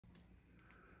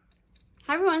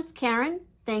Hi everyone, it's Karen.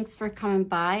 Thanks for coming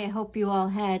by. I hope you all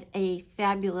had a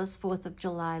fabulous 4th of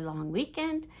July long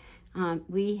weekend.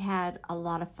 We had a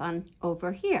lot of fun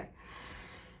over here.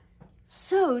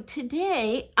 So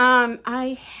today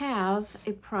I have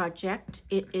a project.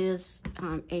 It is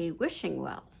a wishing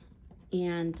well.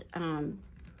 And, oh,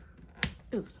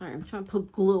 sorry, I'm trying to put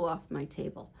glue off my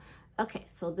table. Okay,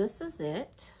 so this is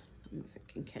it. I don't know if I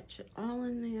can catch it all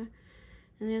in there.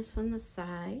 And there's from the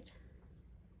side.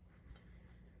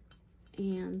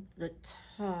 And the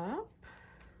top,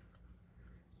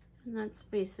 and that's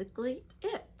basically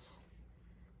it.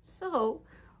 So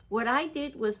what I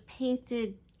did was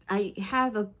painted, I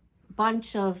have a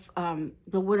bunch of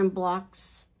the wooden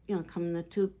blocks, you know, come in the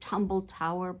two tumble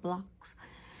tower blocks.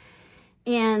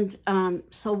 And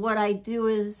so what I do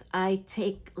is I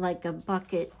take like a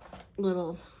bucket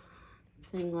little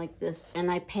thing like this, and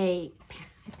I pay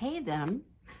them.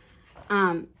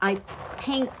 I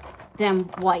paint them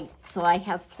white. So I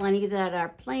have plenty that are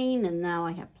plain, and now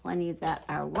I have plenty that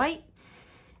are white.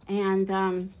 And,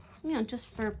 you know, just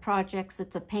for projects,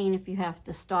 it's a pain if you have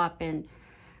to stop and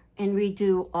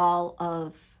redo all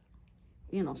of,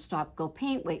 you know, stop, go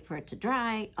paint, wait for it to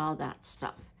dry, all that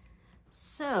stuff.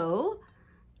 So,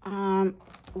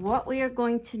 what we are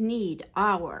going to need,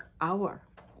 what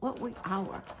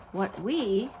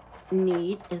we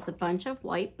need is a bunch of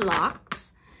white blocks.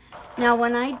 Now,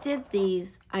 when I did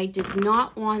these, I did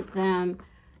not want them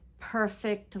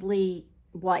perfectly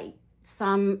white.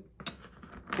 Some,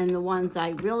 and the ones I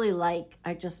really like,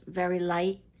 are just very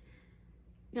light.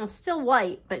 You know, still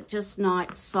white, but just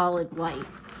not solid white.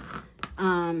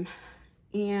 And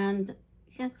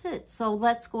that's it. So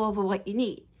let's go over what you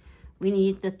need. We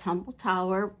need the tumble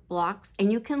tower blocks,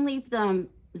 and you can leave them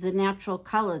the natural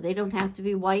color. They don't have to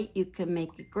be white. You can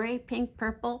make it gray, pink,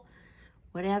 purple,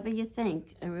 whatever you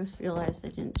think. I just realized I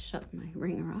didn't shut my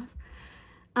ringer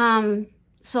off.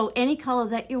 So any color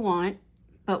that you want,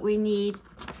 but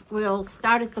we'll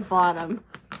start at the bottom,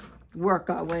 work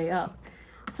our way up.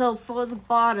 So for the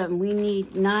bottom, we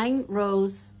need 9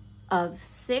 rows of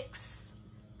 6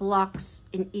 blocks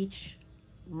in each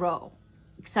row,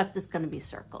 except it's going to be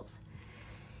circles.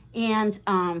 And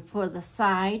for the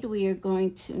side, we are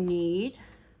going to need,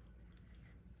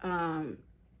 and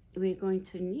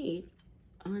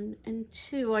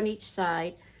 2 on each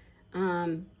side,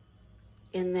 and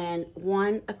then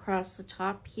 1 across the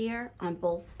top here on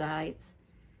both sides,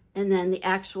 and then the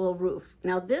actual roof.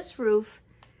 Now this roof,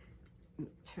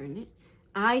 turn it,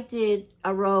 I did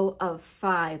a row of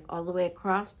 5 all the way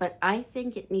across, but I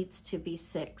think it needs to be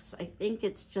 6. I think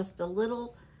it's just a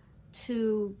little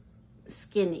too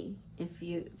skinny, if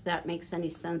that makes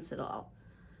any sense at all.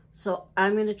 So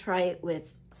I'm going to try it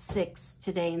with 6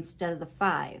 today instead of the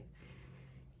 5.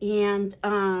 And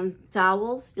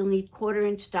dowels, you'll need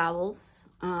 1/4-inch dowels.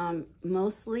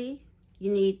 Mostly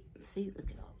you need, see,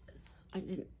 look at all this. I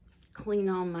didn't clean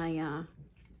all my,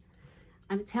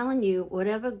 I'm telling you,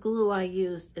 whatever glue I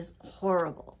used is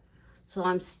horrible. So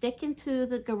I'm sticking to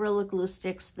the Gorilla Glue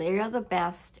sticks. They are the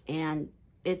best, and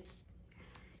it's,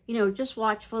 you know, just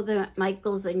watch for the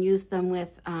Michaels and use them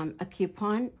with a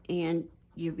coupon, and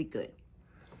you'll be good.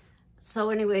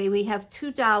 So anyway, we have 2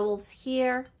 dowels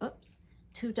here. Oops.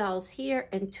 2 dowels here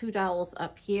and 2 dowels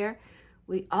up here.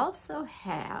 We also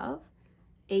have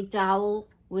a dowel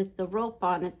with the rope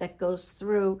on it that goes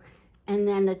through, and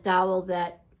then a dowel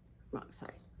that,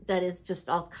 that is just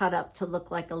all cut up to look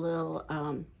like a little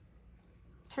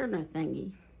turner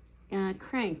thingy,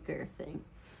 cranker thing.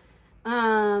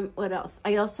 What else?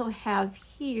 I also have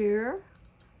here,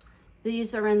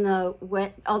 these are in the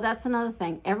wet, oh, that's another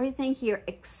thing. Everything here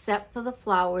except for the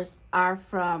flowers are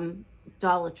from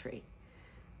Dollar Tree.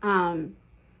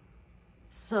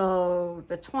 So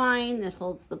the twine that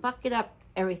holds the bucket up,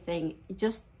 everything,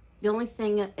 just the only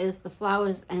thing is the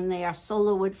flowers, and they are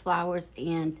solar wood flowers,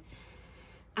 and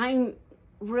I'm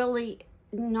really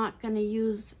not going to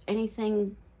use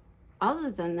anything other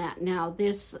than that now.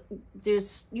 You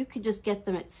can just get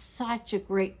them at such a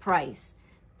great price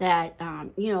that,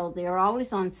 you know, they're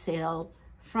always on sale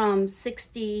from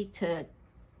 60 to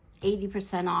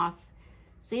 80% off.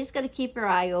 So you just got to keep your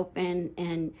eye open,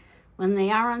 and when they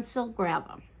are on sale, grab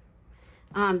them.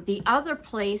 The other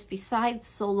place besides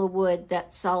Solar Wood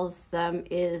that sells them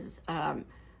is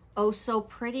Oh So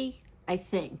Pretty, I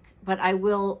think. But I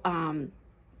will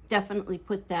definitely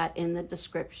put that in the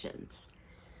descriptions.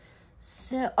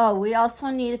 So, oh, we also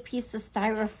need a piece of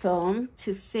styrofoam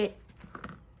to fit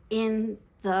in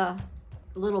the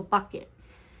little bucket.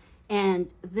 And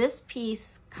this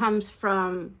piece comes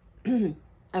from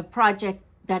a project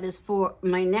that is for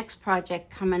my next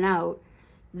project coming out.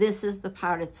 This is the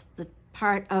part, it's the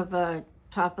part of a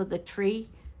top of the tree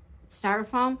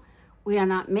styrofoam. We are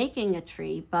not making a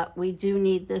tree, but we do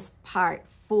need this part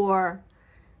for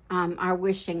our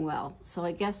wishing well. So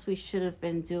I guess we should have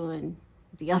been doing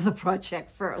the other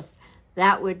project first.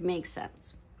 That would make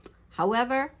sense.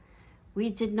 However, we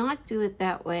did not do it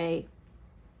that way,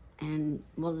 and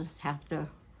we'll just have to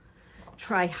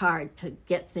try hard to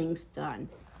get things done.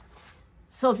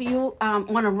 So if you want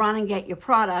to run and get your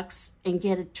products and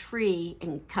get a tree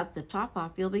and cut the top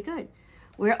off, you'll be good.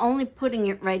 We're only putting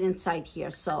it right inside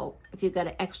here. So if you've got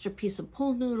an extra piece of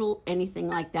pool noodle, anything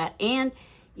like that, and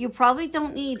you probably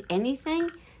don't need anything.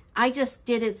 I just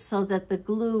did it so that the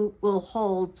glue will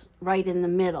hold right in the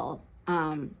middle.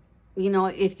 You know,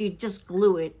 if you just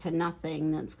glue it to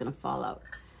nothing, then it's going to fall out.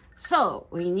 So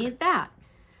we need that.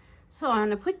 So I'm going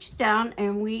to put you down,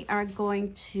 and we are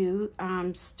going to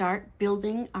start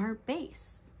building our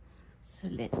base. So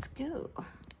let's go.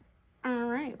 All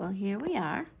right, well, here we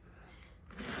are.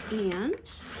 And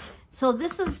so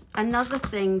this is another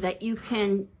thing that you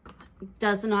can,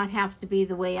 does not have to be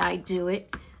the way I do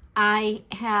it. I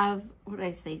have, what did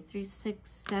I say, 3,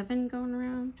 6, 7 going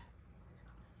around?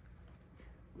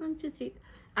 1, 2, 3.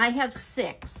 I have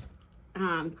 6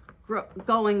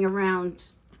 going around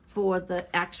for the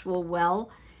actual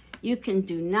well. You can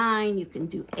do 9, you can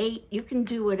do 8, you can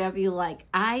do whatever you like.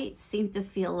 I seem to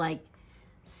feel like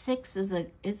 6 is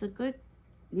a good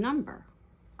number.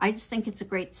 I just think it's a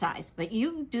great size, but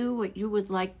you do what you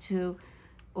would like to,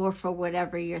 or for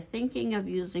whatever you're thinking of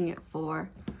using it for.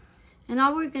 And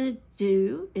all we're going to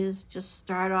do is just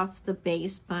start off the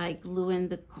base by gluing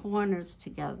the corners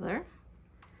together.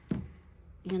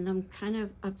 And I'm kind of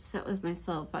upset with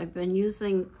myself. I've been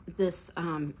using this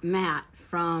mat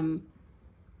from,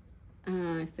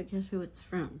 I forget who it's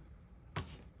from,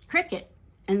 Cricut.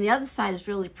 And the other side is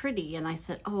really pretty. And I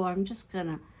said, oh, I'm just going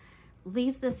to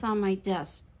leave this on my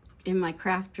desk in my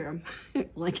craft room.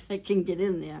 Like I can get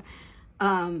in there.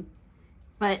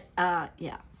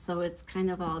 Yeah, so it's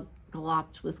kind of all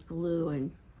glopped with glue,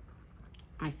 and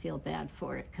I feel bad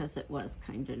for it because it was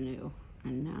kind of new.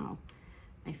 And now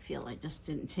I feel I just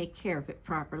didn't take care of it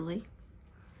properly.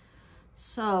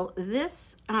 So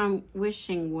this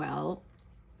wishing well,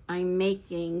 I'm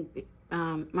making,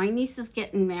 my niece is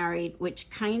getting married, which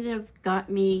kind of got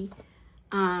me,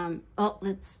 oh,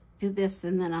 let's do this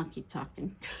and then I'll keep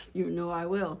talking. You know I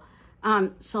will.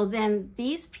 So then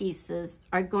these pieces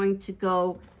are going to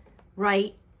go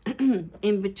right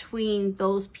in between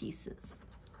those pieces.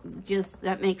 Just,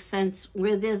 that makes sense.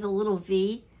 Where there's a little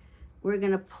V, we're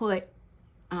going to put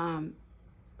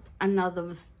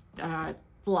another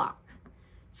block.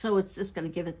 So it's just going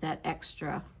to give it that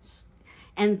extra.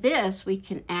 And this we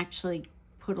can actually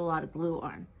put a lot of glue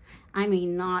on. I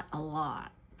mean, not a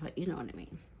lot, but you know what I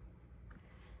mean.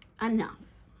 Enough.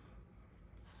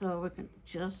 So we're going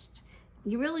to just,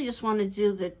 you really just want to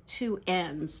do the 2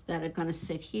 ends that are going to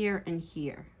sit here and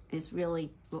here is really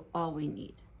all we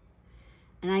need.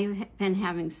 And I've been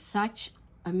having such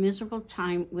a miserable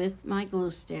time with my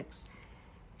glue sticks.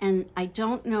 And I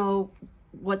don't know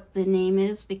what the name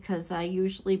is because I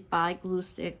usually buy glue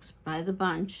sticks by the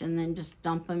bunch and then just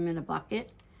dump them in a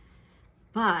bucket.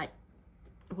 But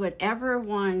whatever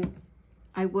one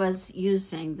I was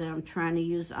using that I'm trying to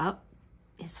use up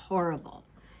is horrible.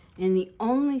 And the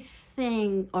only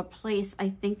thing or place I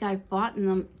think I've bought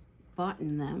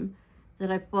them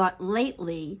that I've bought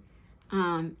lately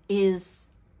is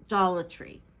Dollar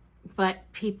Tree.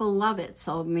 But people love it,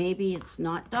 so maybe it's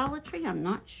not Dollar Tree, I'm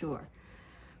not sure.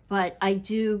 But I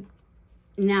do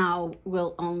now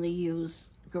will only use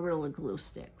Gorilla Glue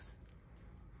sticks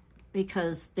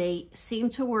because they seem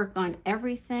to work on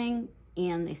everything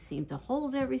and they seem to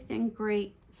hold everything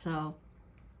great. So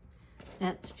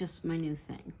that's just my new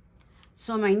thing.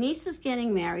 So my niece is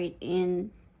getting married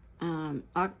in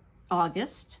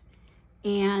August,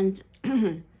 and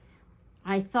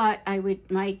I thought I would,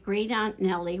 my great aunt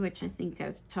Nellie, which I think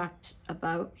I've talked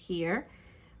about here,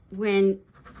 when,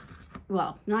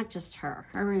 well, not just her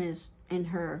and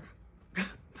her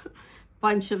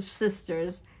bunch of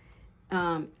sisters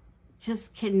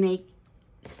just can make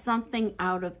something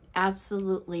out of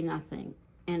absolutely nothing.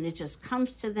 And it just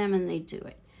comes to them and they do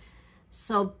it.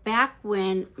 So back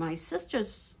when my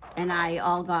sisters and I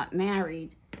all got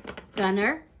married,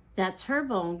 Gunner, that's her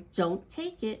bone, don't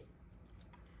take it.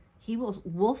 He will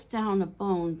wolf down a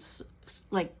bone,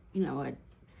 like, you know,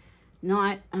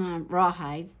 not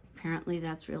rawhide. Apparently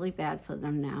that's really bad for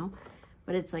them now.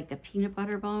 But it's like a peanut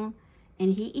butter bone.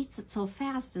 And he eats it so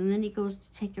fast, and then he goes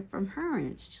to take it from her,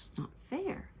 and it's just not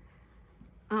fair.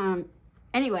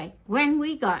 Anyway, when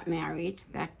we got married,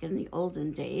 back in the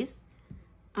olden days,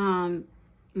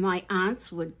 my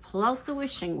aunts would pull out the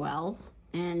wishing well.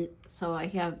 And so I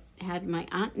had my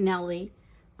Aunt Nellie,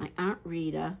 my Aunt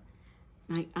Rita,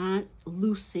 my Aunt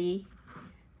Lucy,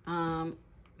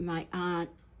 my Aunt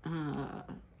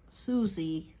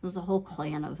Susie. There was a whole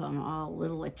clan of them, all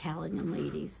little Italian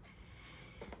ladies.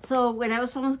 So whenever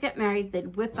someone's get married,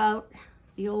 they'd whip out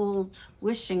the old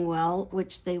wishing well,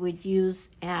 which they would use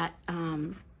at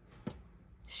our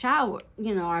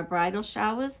bridal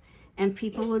showers, and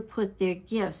people would put their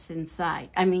gifts inside.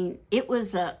 I mean, it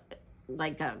was a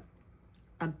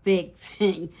big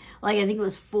thing. Like, I think it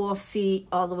was 4 feet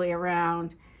all the way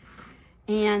around.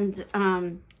 And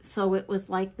so it was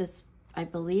like this, I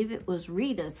believe it was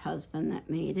Rita's husband that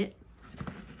made it.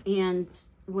 And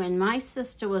when my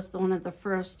sister was one of the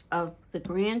first of the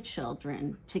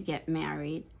grandchildren to get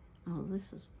married, I'm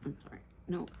sorry,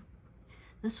 no.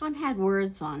 This one had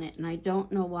words on it, and I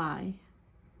don't know why.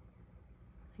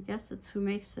 I guess it's who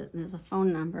makes it, and there's a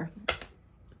phone number.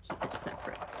 Keep it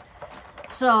separate.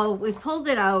 So we pulled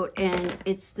it out, and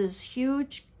it's this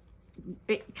huge,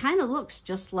 it kind of looks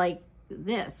just like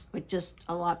this, but just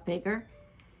a lot bigger.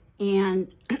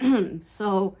 And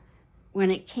so when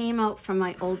it came out from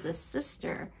my oldest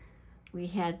sister, we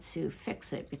had to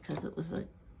fix it because it was a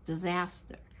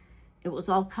disaster. It was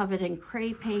all covered in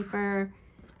crepe paper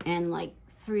and like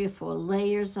 3 or 4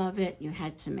 layers of it. You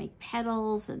had to make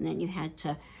petals, and then you had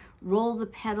to roll the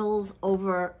petals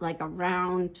over like a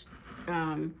round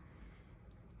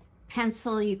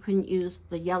pencil. You couldn't use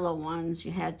the yellow ones.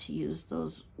 You had to use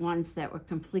those ones that were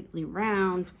completely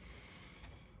round.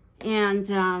 And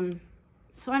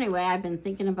so anyway, I've been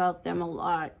thinking about them a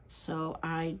lot, so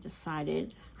I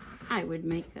decided I would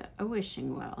make a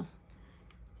wishing well.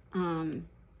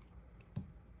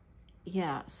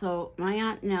 Yeah, so my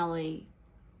Aunt Nellie,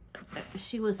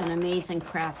 she was an amazing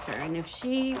crafter, and if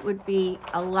she would be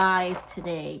alive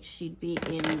today, she'd be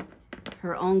in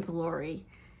her own glory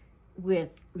with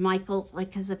Michael's,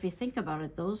 like, because if you think about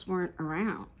it, those weren't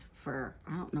around for,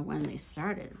 I don't know when they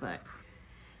started, but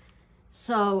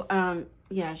so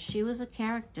yeah, she was a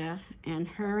character, and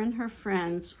her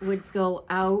friends would go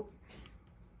out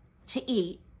to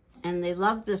eat, and they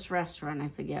loved this restaurant. I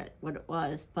forget what it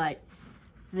was, but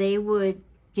they would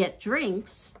get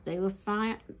drinks. They were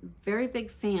very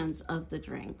big fans of the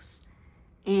drinks.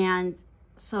 And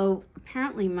so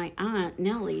apparently my Aunt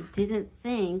Nellie didn't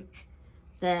think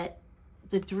that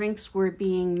the drinks were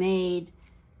being made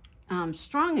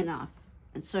strong enough.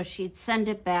 And so she'd send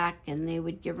it back, and they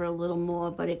would give her a little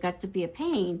more, but it got to be a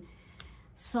pain.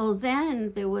 So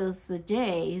then there was the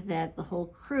day that the whole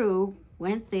crew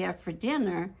went there for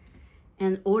dinner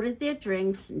and ordered their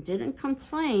drinks and didn't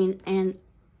complain. And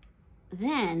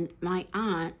then my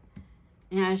aunt,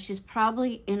 she's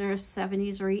probably in her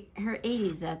 70s or her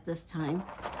 80s at this time,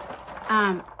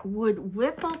 would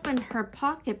whip open her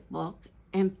pocketbook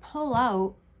and pull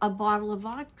out a bottle of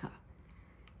vodka.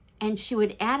 And she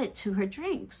would add it to her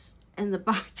drinks. And the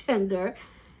bartender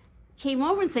came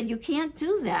over and said, "You can't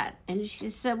do that." And she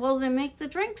said, "Well, then make the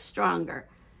drinks stronger."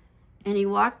 And he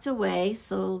walked away,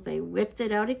 so they whipped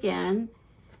it out again.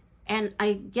 And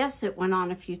I guess it went on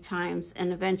a few times,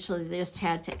 and eventually they just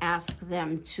had to ask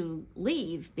them to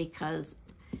leave because,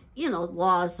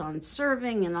 laws on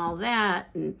serving and all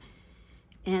that.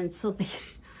 And so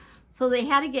they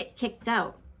had to get kicked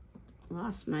out.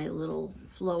 Lost my little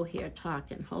flow here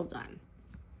talking. Hold on.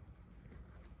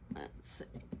 Let's see.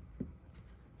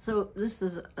 So this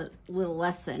is a little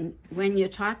lesson. When you're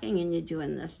talking and you're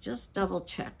doing this, just double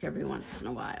check every once in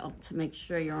a while to make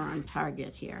sure you're on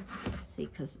target here. See,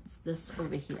 because it's this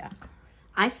over here.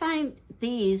 I find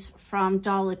these from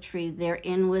Dollar Tree, they're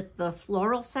in with the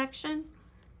floral section,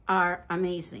 are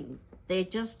amazing. They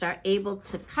just are able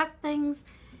to cut things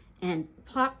and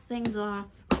pop things off.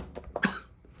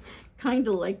 Kind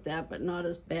of like that, but not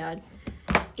as bad.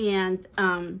 And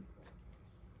I'll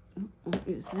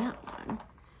use that one.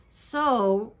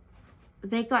 So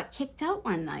they got kicked out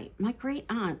one night. My great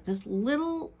aunt, this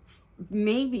little,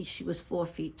 maybe she was 4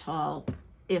 feet tall,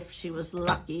 if she was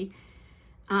lucky,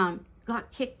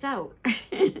 got kicked out.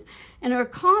 And her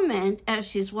comment as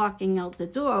she's walking out the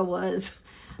door was,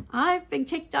 "I've been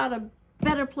kicked out of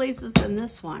better places than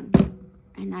this one."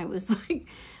 And I was like,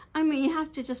 I mean, you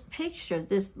have to just picture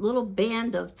this little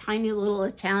band of tiny little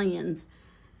Italians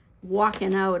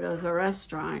walking out of a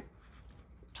restaurant,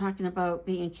 talking about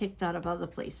being kicked out of other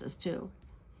places too.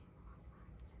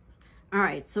 All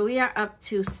right, so we are up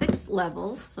to 6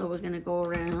 levels. So we're gonna go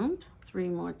around 3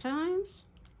 more times.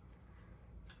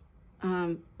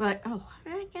 But, oh, how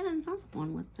did I get another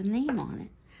one with the name on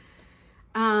it?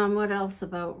 What else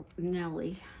about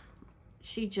Nellie?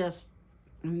 She just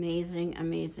Amazing,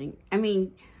 amazing. I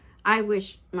mean, I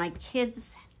wish my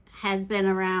kids had been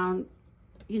around,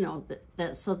 you know,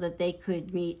 that so that they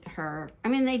could meet her. I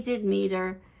mean, they did meet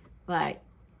her, but,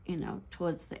 you know,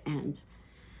 towards the end.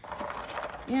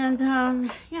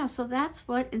 And, yeah, so that's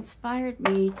what inspired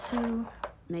me to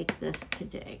make this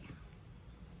today.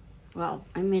 Well,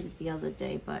 I made it the other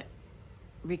day, but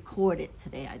record it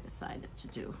today I decided to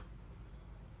do.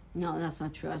 No, that's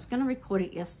not true. I was going to record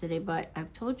it yesterday, but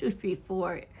I've told you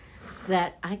before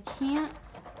that I can't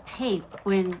tape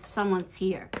when someone's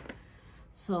here.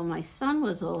 So my son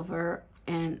was over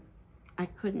and I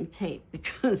couldn't tape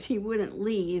because he wouldn't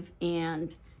leave,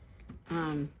 and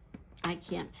I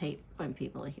can't tape when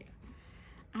people are here.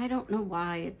 I don't know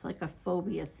why. It's like a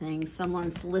phobia thing.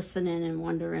 Someone's listening and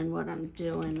wondering what I'm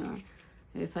doing, or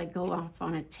if I go off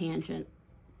on a tangent,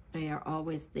 they are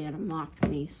always there to mock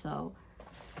me. So,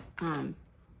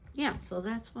 yeah, so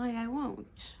that's why I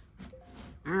won't.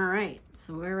 All right,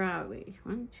 so where are we?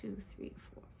 1, 2, 3,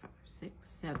 4, 5, 6,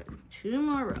 7. 2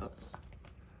 more rows.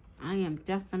 I am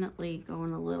definitely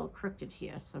going a little crooked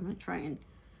here, so I'm going to try and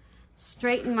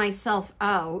straighten myself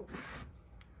out.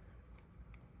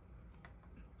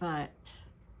 But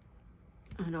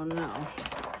I don't know.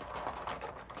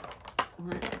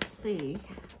 Let's see.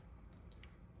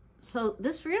 So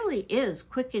this really is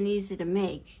quick and easy to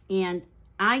make, and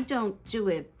I don't do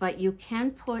it, but you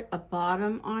can put a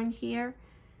bottom on here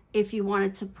if you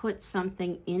wanted to put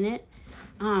something in it.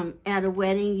 At a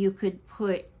wedding, you could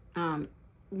put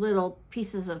little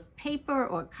pieces of paper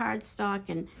or cardstock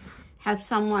and have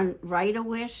someone write a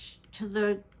wish to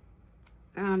the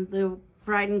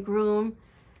bride and groom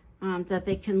that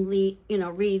they can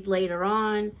read later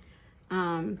on.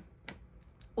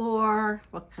 Or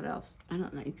what else? I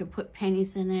don't know. You could put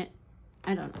pennies in it.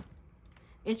 I don't know.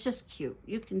 It's just cute.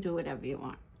 You can do whatever you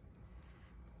want.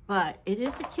 But it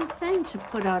is a cute thing to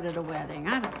put out at a wedding.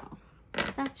 I don't know.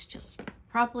 That's just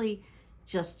probably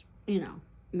just, you know,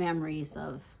 memories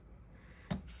of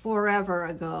forever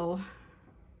ago.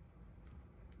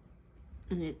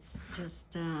 And it's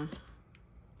just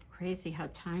crazy how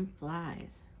time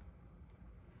flies.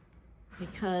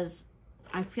 Because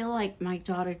I feel like my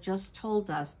daughter just told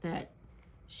us that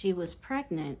she was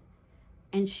pregnant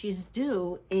and she's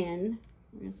due in,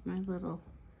 where's my little,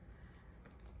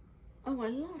 oh, I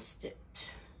lost it.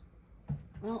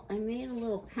 Well, I made a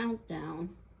little countdown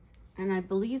and I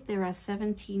believe there are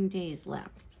 17 days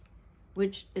left,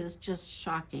 which is just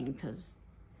shocking because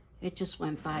it just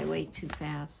went by way too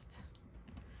fast.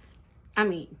 I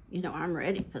mean, you know, I'm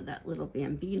ready for that little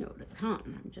bambino to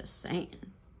come. I'm just saying.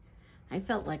 I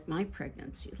felt like my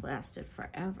pregnancy lasted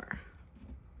forever.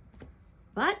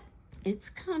 But it's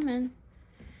coming.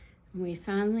 We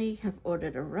finally have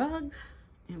ordered a rug,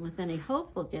 and with any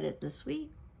hope, we'll get it this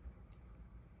week.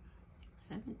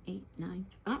 7, 8, 9.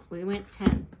 Oh, we went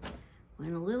 10.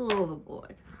 Went a little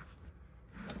overboard.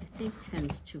 I think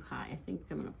 10's too high. I think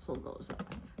I'm going to pull those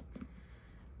off.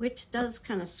 Which does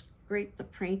kind of scrape the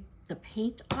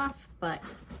paint off, but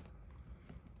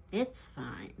it's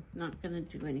fine. Not going to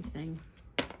do anything.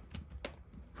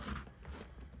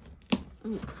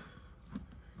 Ooh.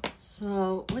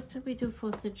 So, what did we do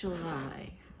 4th of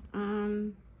July?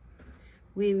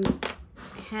 We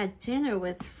had dinner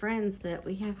with friends that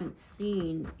we haven't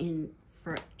seen in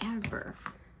forever. 1, 2,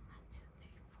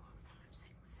 3, 4, 5,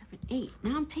 6, 7, 8.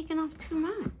 Now I'm taking off too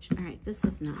much. All right, this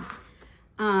is not.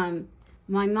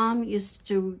 My mom used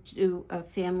to do a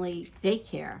family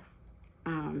daycare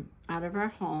out of our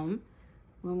home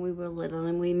when we were little,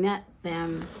 and we met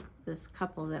them, this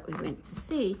couple that we went to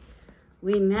see,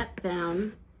 we met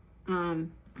them, I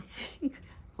think,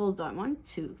 hold on, 1,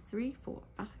 2, 3, 4,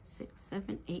 5, 6,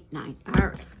 7, 8, 9. All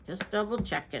right, just double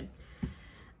checking.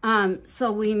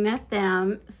 So we met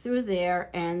them through there,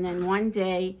 and then one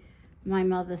day my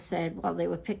mother said, while they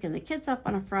were picking the kids up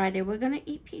on a Friday, we're going to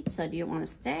eat pizza. Do you want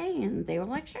to stay? And they were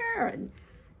like, sure. And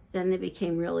then they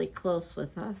became really close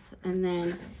with us. And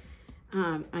then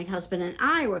my husband and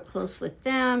I were close with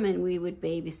them, and we would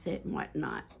babysit and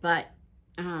whatnot. But,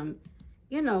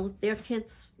 you know, their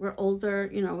kids were older.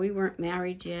 You know, we weren't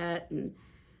married yet.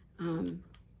 And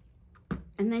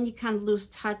then you kind of lose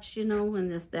touch, you know, when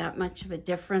there's that much of a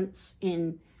difference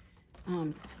in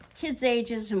kids'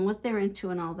 ages and what they're into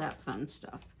and all that fun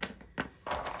stuff.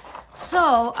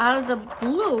 So out of the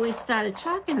blue, we started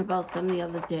talking about them the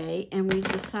other day, and we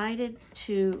decided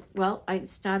to, well, I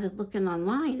started looking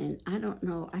online, and I don't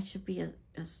know, I should be an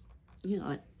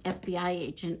FBI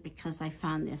agent because I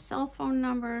found their cell phone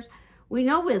numbers. We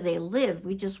know where they live.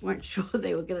 We just weren't sure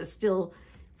they were going to still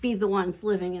be the ones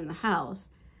living in the house.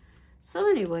 So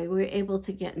anyway, we were able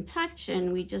to get in touch,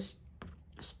 and we just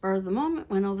spur of the moment,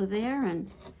 went over there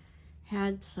and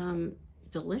had some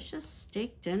delicious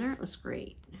steak dinner. It was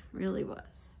great, it really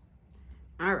was.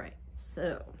 All right,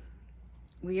 so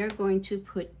we are going to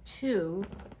put 2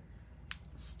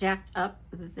 stacked up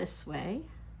this way.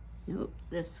 Nope,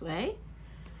 this way.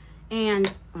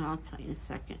 And well, I'll tell you in a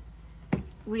second.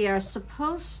 We are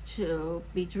supposed to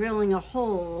be drilling a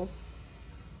hole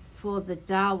for the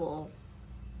dowel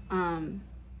on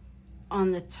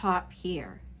the top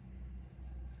here.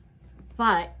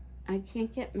 But I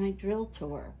can't get my drill to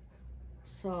work.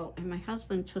 So, and my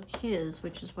husband took his,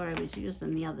 which is what I was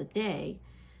using the other day.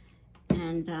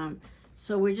 And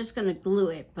so we're just going to glue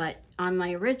it. But on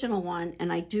my original one,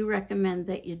 and I do recommend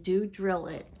that you do drill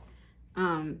it,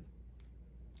 I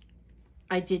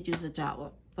did use a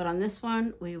dowel. But on this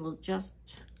one, we will just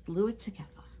glue it together.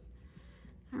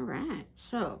 All right,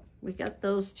 so we got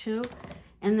those 2.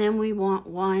 And then we want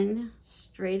one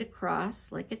straight across,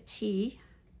 like a T,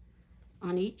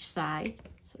 on each side.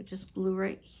 So just glue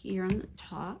right here on the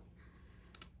top.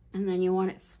 And then you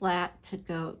want it flat to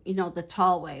go, you know, the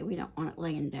tall way. We don't want it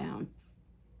laying down.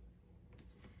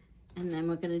 And then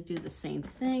we're going to do the same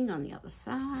thing on the other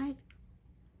side.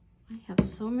 I have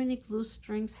so many glue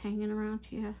strings hanging around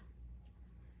here.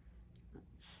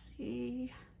 Let's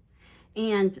see.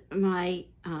 And my,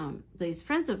 these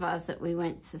friends of ours that we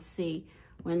went to see,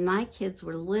 when my kids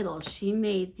were little, she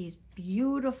made these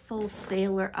beautiful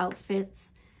sailor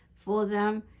outfits for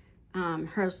them.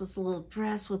 Hers was a little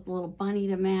dress with a little bunny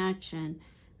to match, and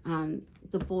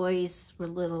the boys were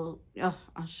little, oh,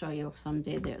 I'll show you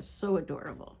someday. They're so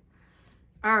adorable.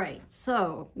 All right,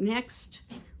 so next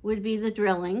would be the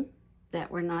drilling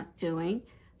that we're not doing.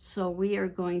 So we are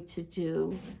going to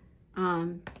do,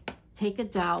 take a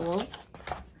dowel.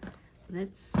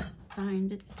 Let's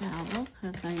find a dowel,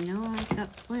 because I know I've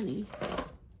got plenty.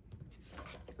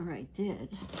 Or I did.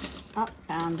 Oh,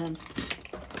 found them.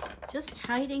 Just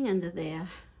hiding under there.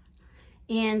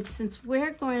 And since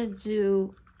we're going to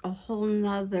do a whole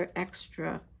nother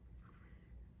extra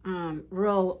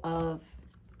row of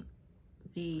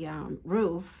the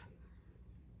roof,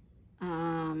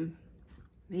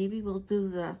 maybe we'll do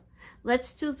the,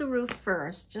 let's do the roof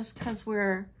first, just because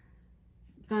we're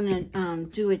gonna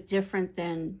do it different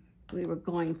than we were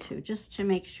going to, just to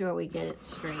make sure we get it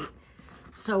straight.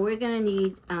 So we're gonna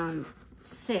need 2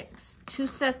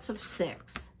 sets of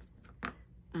 6.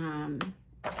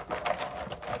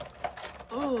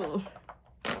 Oh,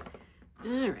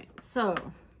 all right, so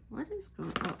what is going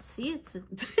on? Oh, see, it's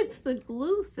the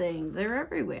glue things, they're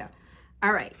everywhere.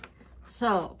 All right,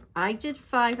 so I did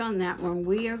 5 on that one.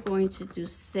 We are going to do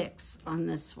 6 on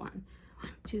this one.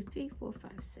 1, 2, 3, 4,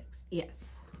 5, 6.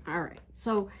 Yes. All right,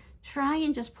 so try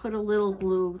and just put a little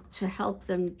glue to help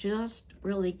them just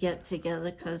really get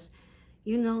together, because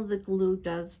you know the glue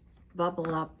does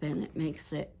bubble up and it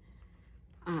makes it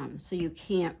so you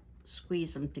can't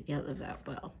squeeze them together that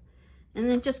well. And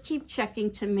then just keep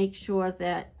checking to make sure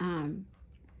that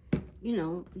you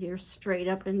know, you're straight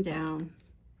up and down,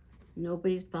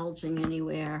 nobody's bulging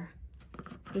anywhere,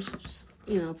 just,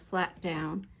 you know, flat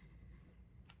down.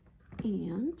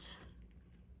 And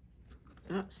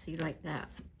oh, see, like that.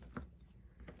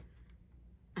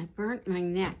 I burnt my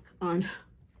neck on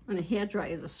a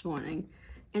hairdryer this morning,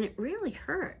 and it really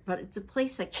hurt, but it's a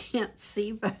place I can't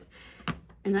see.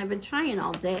 And I've been trying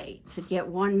all day to get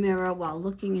one mirror while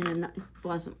looking in another. It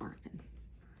wasn't working.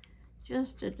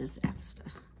 Just a disaster.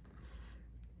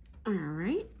 All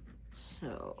right,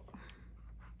 so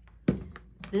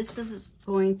this is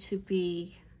going to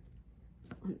be,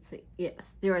 let's see,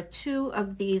 yes, there are 2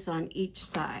 of these on each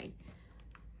side.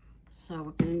 So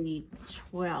we're going to need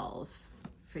 12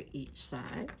 for each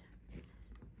side.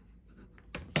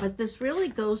 But this really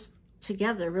goes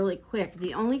together really quick.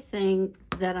 The only thing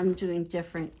that I'm doing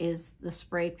different is the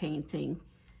spray painting,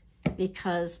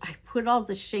 because I put all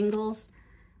the shingles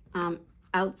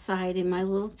outside in my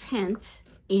little tent,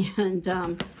 and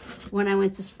when I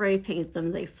went to spray paint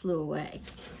them, they flew away.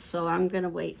 So I'm going to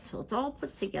wait till it's all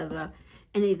put together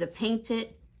and either paint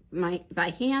it by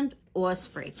hand or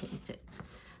spray paint it.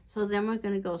 So then we're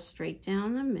going to go straight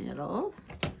down the middle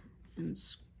and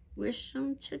squish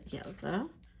them together.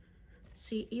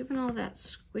 See, even all that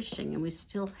squishing, and we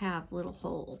still have little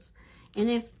holes. And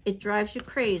if it drives you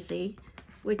crazy,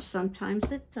 which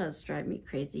sometimes it does drive me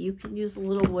crazy, you can use a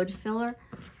little wood filler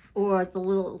or the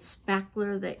little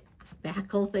spackle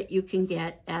that you can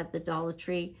get at the Dollar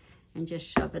Tree, and just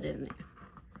shove it in there.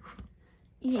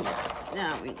 And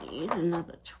now we need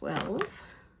another 12.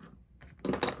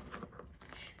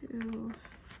 2,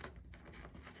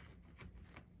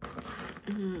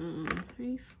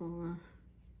 3, 4,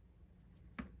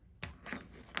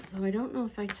 So I don't know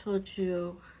if I told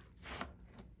you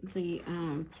the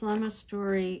plumber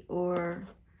story or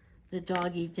the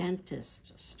doggy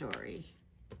dentist story.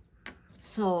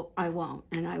 So I won't,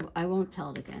 and I won't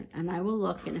tell it again. And I will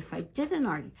look, and if I didn't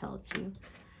already tell it to you,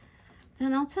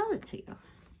 then I'll tell it to you.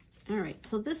 All right,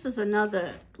 so this is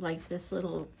another, like this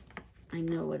little, I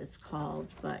know what it's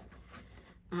called, but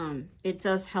it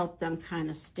does help them kind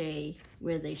of stay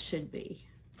where they should be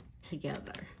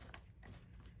together,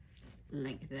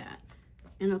 like that.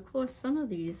 And of course, some of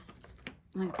these,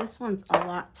 like this one's a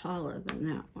lot taller than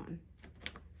that one.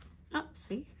 Oh,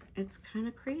 see, it's kind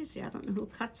of crazy. I don't know who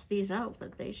cuts these out,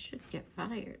 but they should get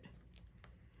fired.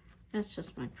 That's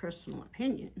just my personal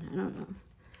opinion. I don't know.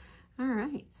 All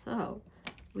right, so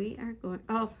we are going,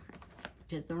 oh, I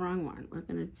did the wrong one. We're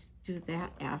going to do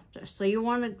that after. So you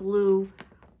want to glue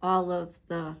all of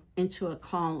the into a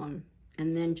column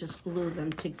and then just glue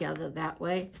them together that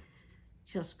way,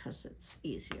 just because it's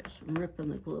easier. So I'm ripping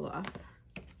the glue off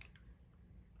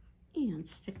and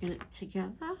sticking it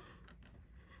together.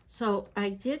 So I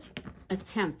did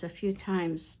attempt a few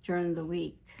times during the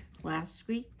week, last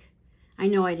week. I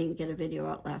know I didn't get a video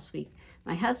out last week.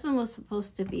 My husband was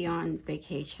supposed to be on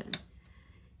vacation.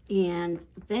 And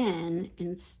then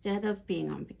instead of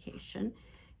being on vacation,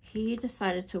 he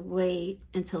decided to wait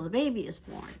until the baby is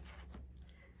born,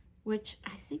 which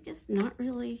I think is not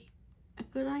really a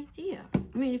good idea.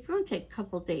 I mean, if you want to take a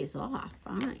couple days off,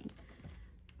 fine.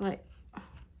 But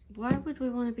why would we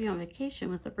want to be on vacation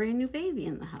with a brand new baby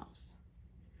in the house?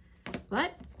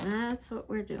 But that's what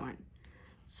we're doing.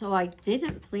 So I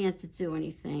didn't plan to do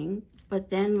anything, but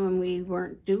then when we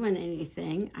weren't doing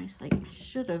anything, I was like, I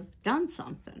should have done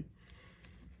something.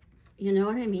 You know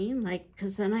what I mean? Like,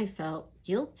 because then I felt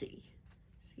guilty.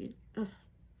 See, ugh.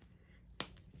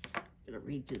 I'm gonna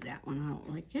redo that one. I don't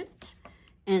like it.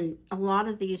 And a lot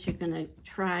of these you're gonna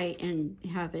try and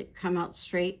have it come out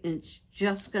straight, and it's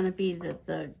just gonna be that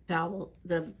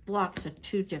the blocks are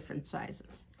two different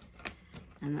sizes.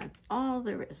 And that's all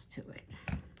there is to it.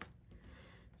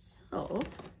 So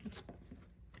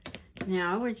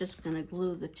now we're just gonna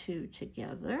glue the two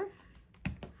together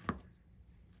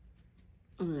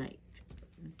like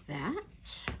that.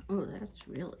 Oh, that's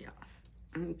really off.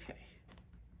 Okay.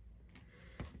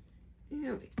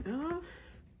 There we go.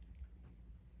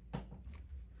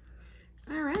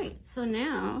 All right, so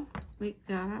now we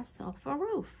got ourselves a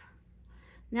roof.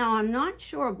 Now, I'm not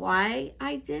sure why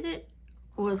I did it,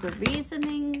 or the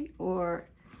reasoning, or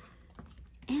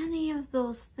any of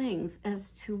those things as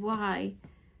to why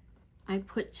I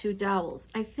put two dowels.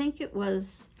 I think it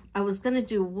was, I was gonna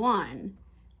do one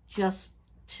just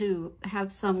to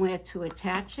have somewhere to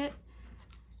attach it,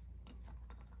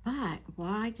 but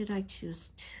why did I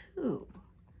choose two?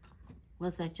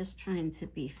 Was I just trying to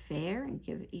be fair and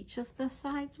give each of the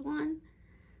sides one?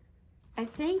 I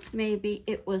think maybe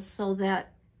it was so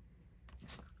that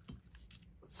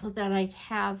I'd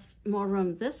have more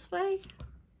room this way.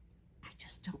 I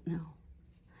just don't know.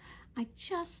 I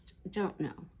just don't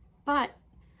know. But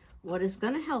what is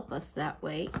going to help us that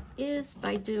way is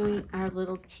by doing our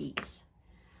little T's.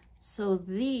 So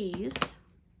these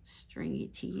stringy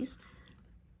T's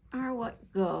are what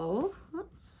go,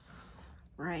 oops,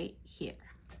 right here.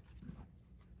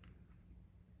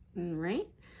 All right,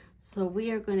 so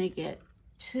we are going to get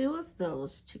two of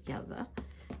those together,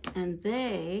 and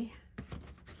they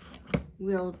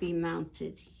will be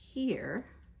mounted here,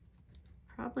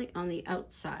 probably on the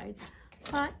outside,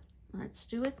 but let's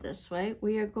do it this way.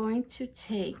 We are going to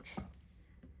take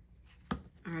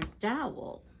our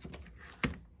dowel.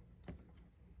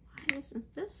 Why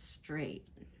isn't this straight?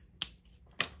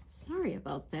 Sorry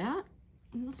about that.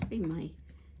 It must be my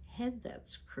head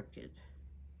that's crooked.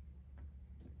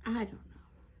 I don't know.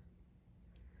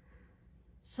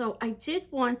 So I did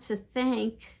want to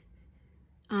thank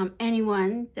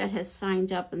anyone that has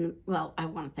signed up, and well, I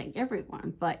want to thank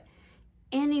everyone, but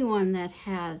anyone that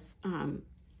has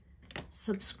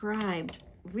subscribed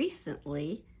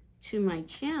recently to my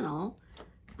channel,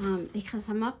 because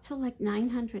I'm up to like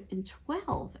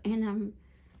 912, and I'm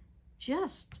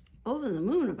just over the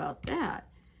moon about that.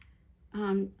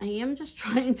 I am just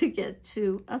trying to get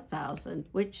to 1,000,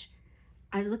 which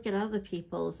I look at other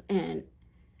people's and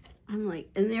I'm like,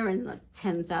 and they're in the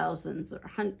 10,000s or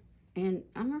 100, and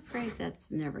I'm afraid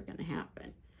that's never going to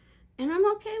happen. And I'm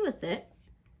okay with it.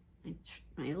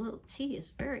 My little T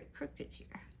is very crooked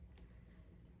here.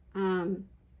 I'm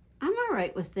all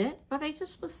right with it, but I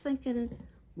just was thinking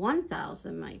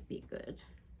 1,000 might be good.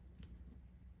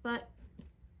 But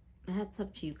that's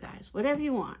up to you guys, whatever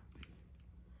you want.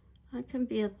 I can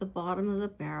be at the bottom of the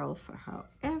barrel for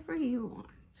however you want.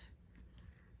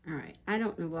 All right, I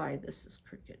don't know why this is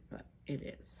crooked, but it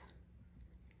is.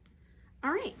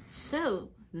 All right, so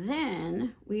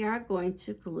then we are going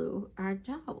to glue our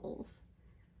dowels.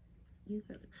 You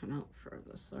gotta come out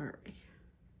further, sorry.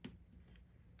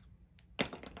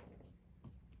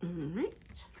 All right.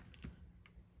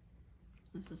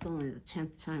 This is only the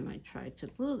 10th time I tried to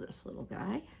glue this little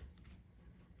guy.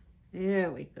 There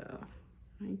we go.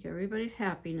 I think everybody's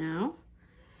happy now.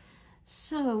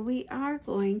 So we are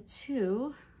going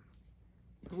to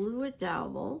glue a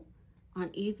dowel on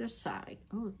either side.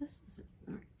 Oh, this isn't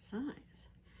the right size.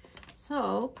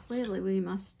 So clearly we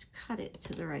must cut it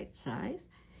to the right size.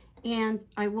 And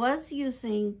I was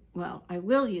using, well, I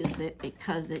will use it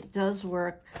because it does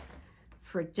work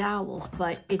for dowels,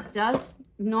 but it does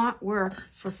not work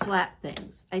for flat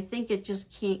things. I think it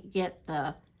just can't get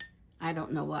the, I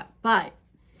don't know what, but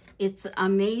it's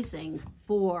amazing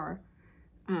for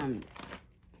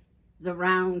the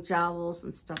round dowels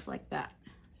and stuff like that.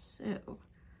 So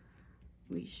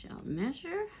we shall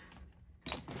measure.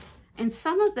 And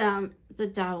some of them, the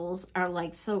dowels are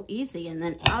like so easy, and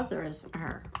then others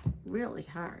are really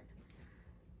hard.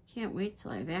 Can't wait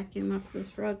till I vacuum up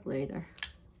this rug later.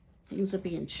 Things are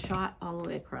being shot all the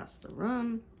way across the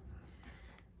room.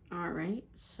 All right,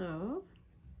 so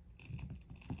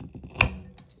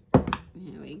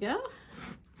there we go.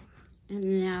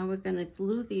 And now we're gonna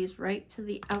glue these right to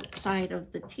the outside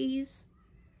of the tees.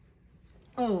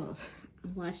 Oh,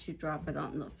 unless you drop it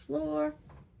on the floor.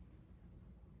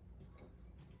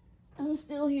 I'm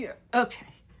still here.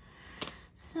 Okay,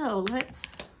 so let's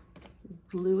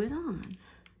glue it on.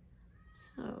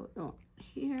 So go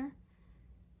here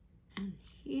and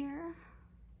here.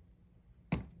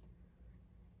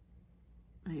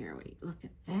 There we look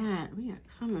at that. We are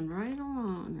coming right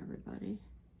along, everybody.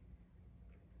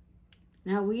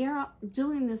 Now we are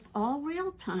doing this all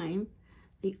real time.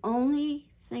 The only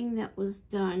thing that was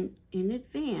done in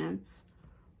advance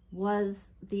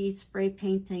was the spray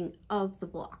painting of the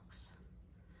blocks.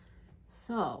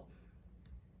 So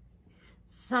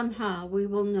somehow we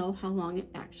will know how long it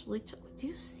actually took. Do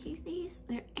you see these?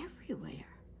 They're everywhere.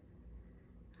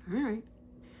 All right.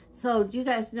 So do you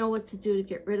guys know what to do to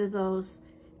get rid of those?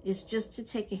 Is just to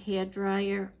take a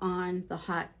hairdryer on the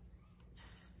hot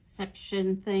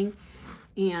section thing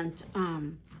and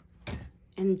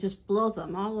just blow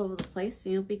them all over the place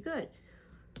and you'll be good.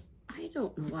 I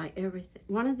don't know why everything,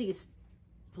 one of these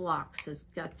blocks has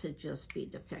got to just be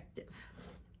defective.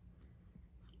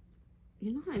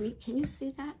 You know what I mean? Can you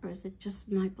see that? Or is it just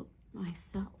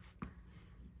myself?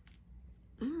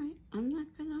 All right, I'm not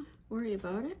gonna worry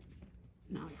about it.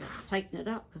 Now I gotta tighten it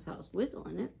up because I was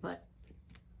wiggling it, but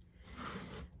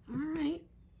all right.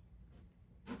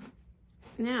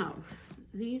 Now,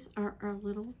 these are our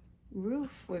little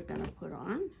roof we're gonna put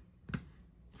on.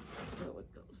 So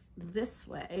it goes this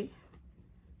way.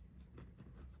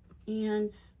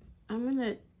 And I'm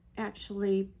gonna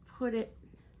actually put it,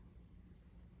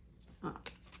 I'm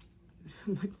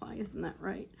like, why isn't that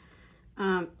right?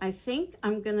 I think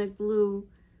I'm gonna glue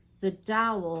the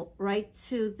dowel right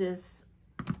to this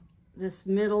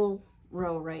middle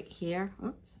row right here.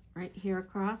 Oops, right here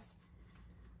across.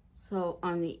 So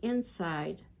on the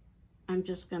inside, I'm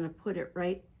just gonna put it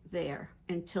right there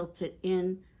and tilt it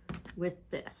in with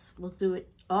this. We'll do it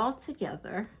all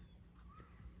together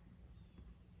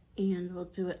and we'll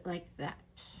do it like that.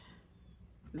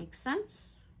 Make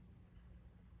sense?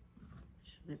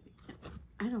 Should it be,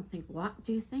 I don't think, what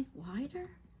do you think, wider?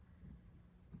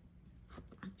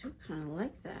 I do kind of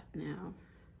like that now.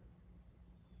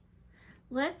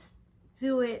 Let's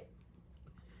do it,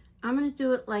 I'm gonna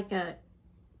do it like a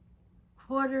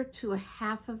 1/4 to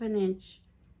 1/2 of an inch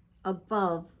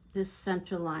above this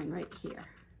center line right here.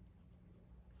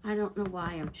 I don't know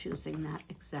why I'm choosing that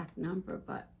exact number,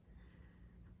 but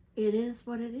it is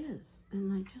what it is,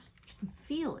 and I just can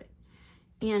feel it.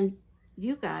 And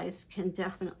you guys can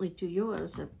definitely do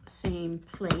yours at the same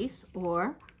place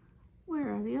or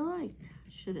wherever you like. I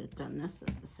should have done this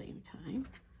at the same time.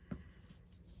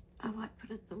 Oh, I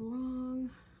put it the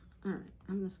wrong. All right,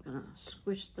 I'm just gonna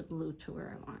squish the glue to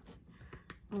where I want it.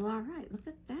 Well, all right, look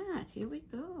at that. Here we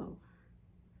go.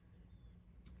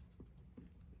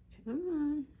 Come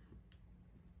on.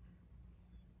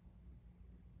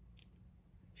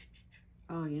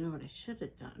 Oh, you know what I should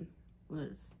have done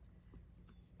was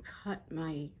cut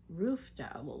my roof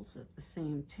dowels at the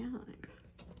same time.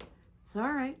 It's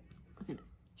all right. I'm gonna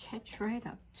catch right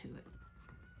up to it.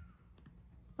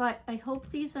 But I hope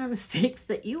these are mistakes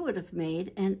that you would have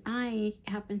made and I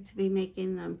happen to be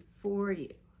making them for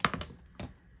you,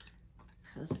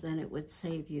 because then it would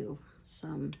save you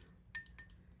some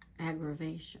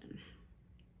aggravation.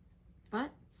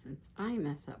 But since I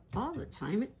mess up all the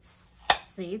time, it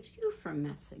saves you from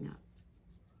messing up.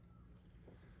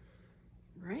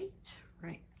 Right,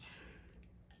 right.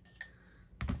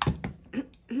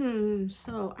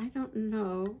 So I don't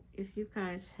know if you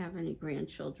guys have any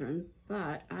grandchildren,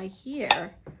 but I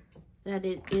hear that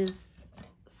it is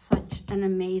such an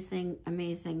amazing,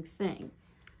 amazing thing.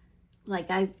 Like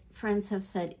friends have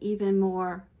said, even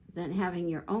more than having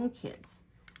your own kids,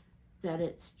 that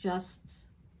it's just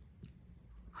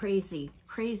crazy,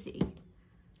 crazy,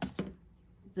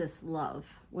 this love,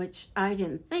 which I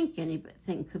didn't think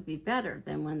anything could be better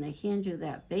than when they hand you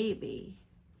that baby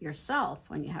yourself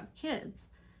when you have kids.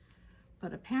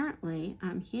 But apparently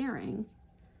I'm hearing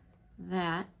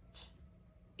that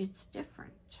it's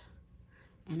different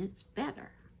and it's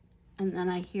better. And then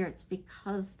I hear it's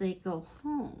because they go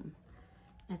home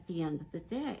at the end of the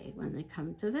day when they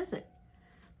come to visit.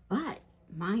 But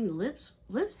mine lives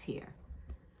here.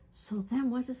 So then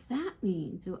what does that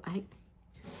mean? Do I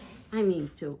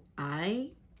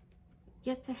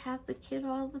get to have the kid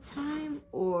all the time,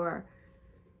 or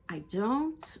I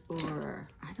don't, or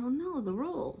I don't know the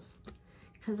rules?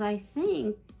 Because I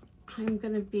think I'm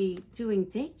going to be doing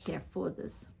daycare for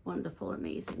this wonderful,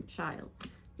 amazing child.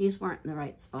 These weren't in the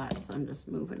right spot, so I'm just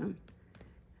moving them.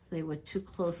 They were too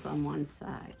close on one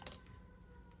side.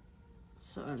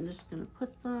 So I'm just going to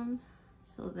put them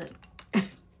so that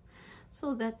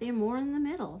so that they're more in the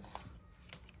middle.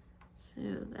 So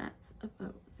that's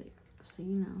about there. So,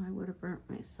 you know, I would have burnt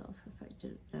myself if I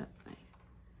did it that way.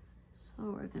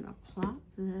 So we're going to plop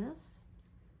this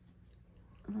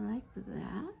like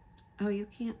that. Oh, you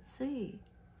can't see.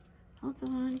 Hold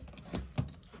on.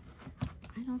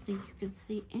 I don't think you can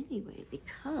see anyway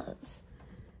because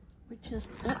we're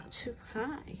just up too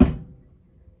high.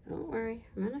 Don't worry,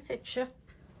 I'm gonna fix you.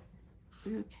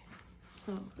 Okay,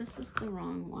 so this is the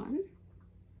wrong one.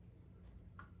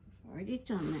 I've already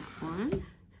done that one.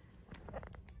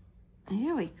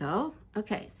 There we go.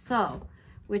 Okay, so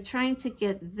we're trying to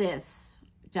get this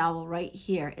dowel right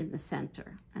here in the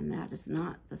center, and that is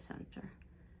not the center.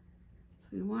 So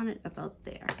we want it about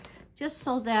there, just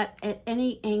so that at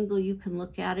any angle you can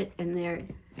look at it and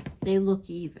they look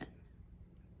even.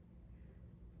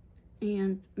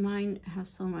 And mine have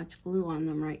so much glue on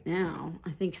them right now, I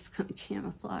think it's going to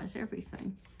camouflage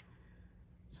everything.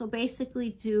 So basically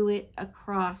do it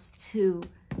across to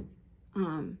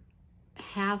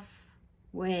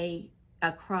halfway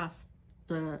across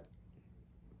the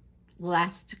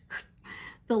last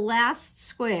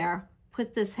square.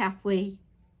 Put this halfway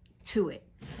to it.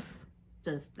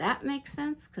 Does that make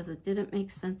sense? Because it didn't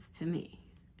make sense to me,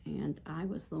 and I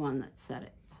was the one that said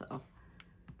it, so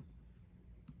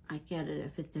I get it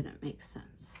if it didn't make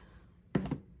sense.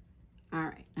 All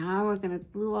right, now we're going to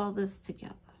glue all this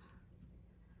together.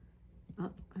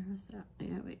 Oh, where's that?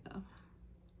 There we go.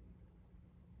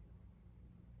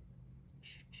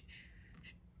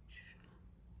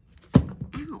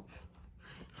 Ow.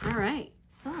 All right,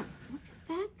 so look at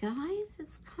that, guys.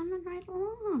 It's coming right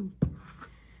along.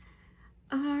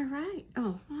 All right.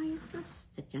 Oh, why is this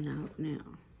sticking out now?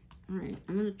 All right,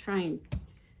 I'm going to try and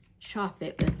chop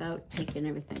it without taking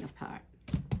everything apart.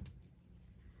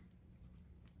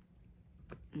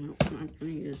 No, I'm not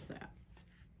going to use that.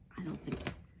 I don't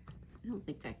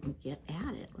think I can get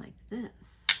at it like this.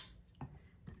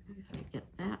 If I get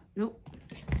that, nope.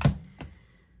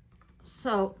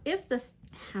 So if this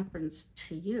happens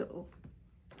to you,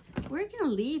 we're going to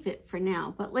leave it for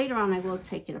now, but later on I will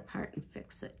take it apart and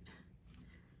fix it.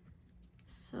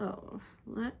 So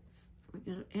we're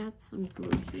going to add some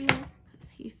glue here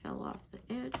because he fell off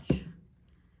the edge.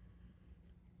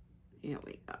 Here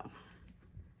we go.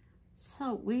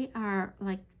 So we are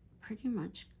like pretty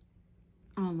much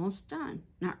almost done.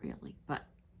 Not really, but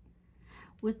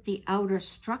with the outer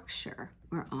structure,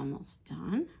 we're almost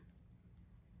done.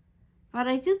 But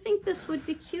I do think this would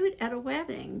be cute at a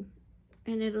wedding.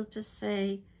 And it'll just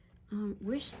say,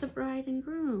 wish the bride and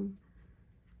groom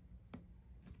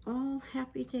all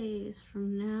happy days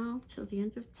from now till the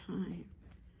end of time.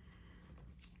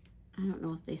 I don't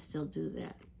know if they still do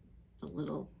that. The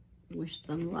little wish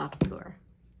them luck or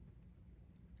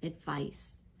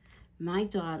advice. My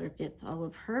daughter gets all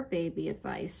of her baby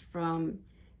advice from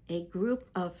a group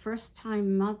of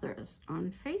first-time mothers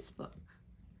on Facebook.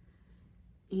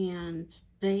 And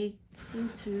they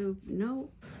seem to know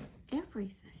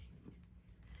everything.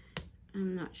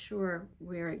 I'm not sure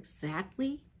where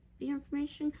exactly the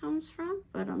information comes from,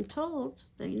 but I'm told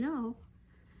they know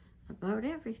about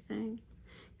everything.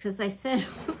 Because I said,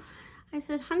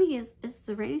 honey, is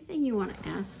there anything you want to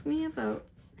ask me about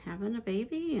having a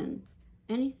baby and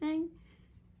anything?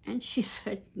 And she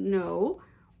said, no.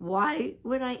 why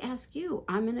would I ask you?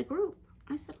 I'm in a group.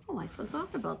 I said, oh, I forgot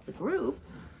about the group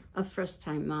of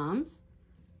first-time moms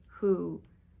who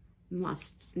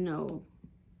must know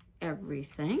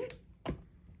everything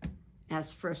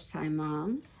as first-time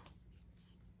moms.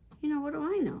 You know, what do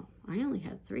I know? I only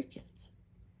had 3 kids.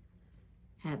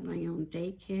 Had my own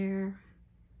daycare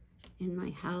in my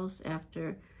house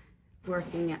after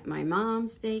working at my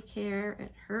mom's daycare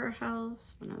at her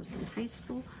house when I was in high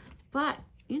school. But,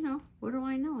 you know, what do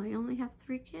I know? I only have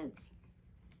 3 kids.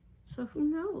 So who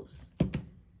knows?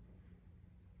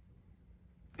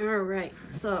 All right,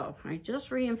 so I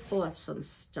just reinforced some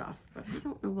stuff, but I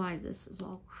don't know why this is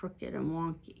all crooked and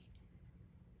wonky.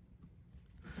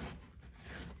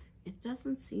 It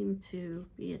doesn't seem to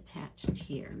be attached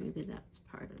here. Maybe that's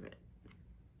part of it.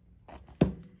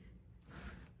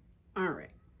 All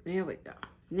right, there we go.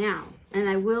 Now, and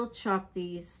I will chop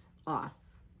these off.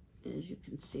 As you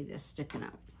can see, they're sticking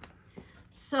out.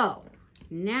 So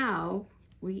now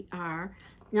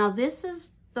now this is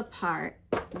the part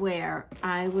where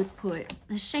I would put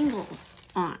the shingles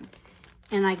on.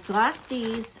 And I got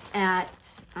these at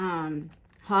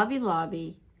Hobby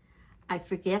Lobby. I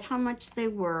forget how much they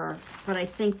were, but I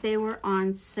think they were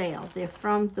on sale. They're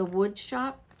from the wood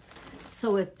shop.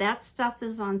 So if that stuff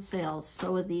is on sale,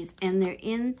 so are these. And they're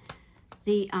in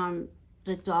the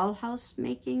dollhouse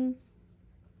making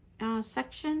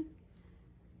section.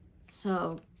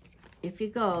 So if you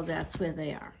go, that's where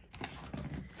they are.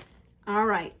 All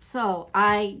right, so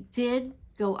I did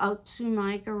go out to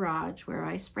my garage where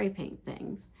I spray paint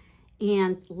things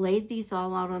and laid these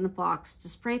all out on a box to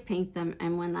spray paint them.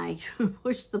 And when I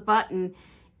pushed the button,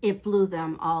 it blew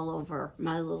them all over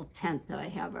my little tent that I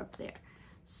have up there.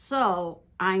 So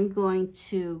I'm going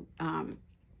to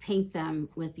paint them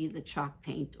with either chalk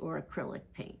paint or acrylic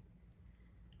paint.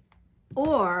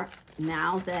 Or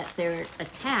now that they're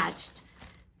attached,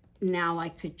 now I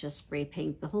could just spray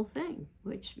paint the whole thing,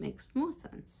 which makes more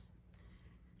sense.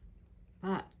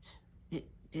 But it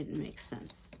didn't make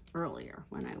sense earlier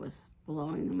when I was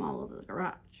blowing them all over the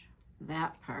garage.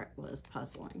 That part was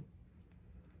puzzling.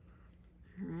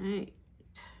 All right,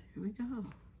 here we go.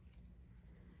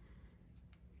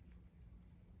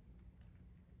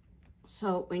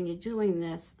 So when you're doing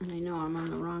this, and I know I'm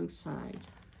on the wrong side,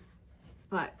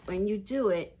 but when you do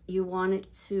it, you want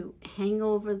it to hang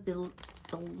over the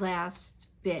last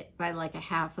bit by like a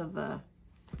half a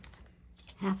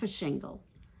shingle.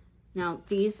 Now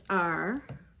these are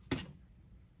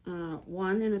 1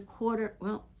 1/4.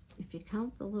 Well, if you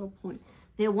count the little point,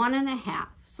 they're 1 1/2.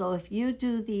 So if you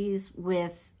do these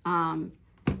with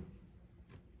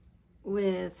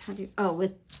with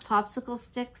popsicle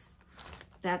sticks,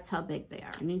 that's how big they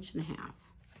are, 1 1/2 inches.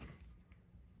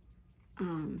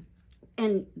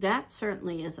 And that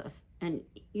certainly is and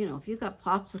you know, if you got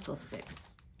popsicle sticks,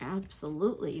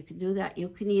 absolutely, you can do that. You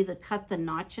can either cut the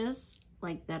notches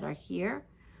like that are here,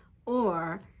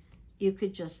 or you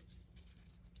could just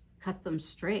cut them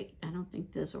straight. I don't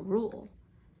think there's a rule.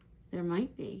 There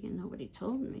might be, and nobody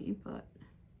told me, but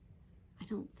I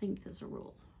don't think there's a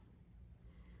rule.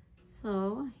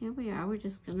 So here we are. We're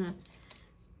just gonna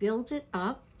build it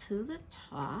up to the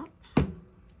top.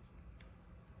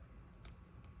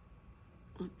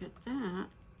 Look at that.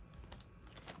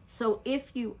 So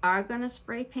if you are going to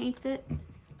spray paint it,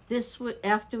 this would,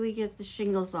 after we get the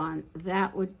shingles on,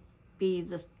 that would be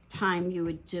the time you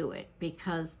would do it,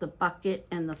 because the bucket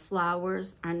and the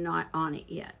flowers are not on it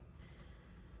yet.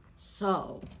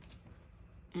 So,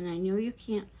 and I know you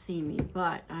can't see me,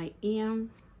 but I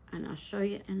am, and I'll show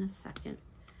you in a second,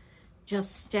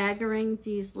 just staggering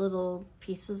these little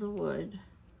pieces of wood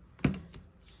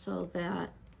so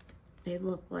that they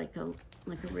look like a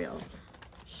real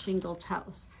shingled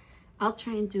house. I'll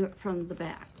try and do it from the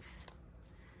back.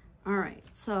 All right,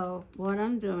 so what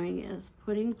I'm doing is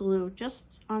putting glue just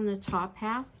on the top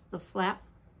half, the flat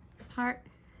part,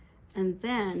 and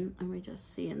then, let me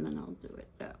just see, and then I'll do it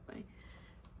that way.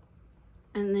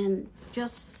 And then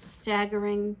just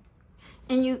staggering,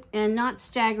 and not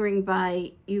staggering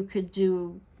by, you could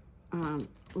do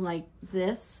like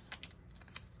this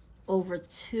over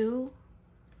 2.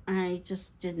 I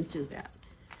just didn't do that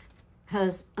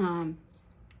because I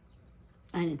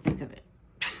didn't think of it.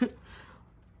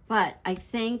 But I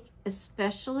think,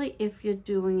 especially if you're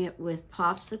doing it with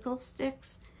popsicle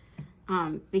sticks,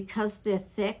 because they're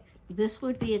thick, this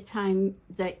would be a time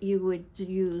that you would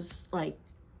use like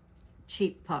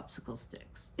cheap popsicle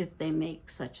sticks, if they make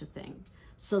such a thing,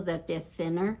 so that they're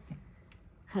thinner.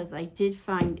 Because I did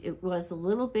find it was a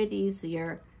little bit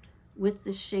easier with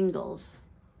the shingles,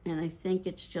 and I think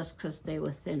it's just because they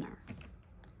were thinner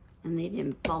and they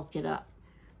didn't bulk it up.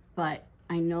 But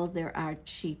I know there are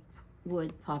cheap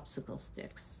wood popsicle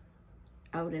sticks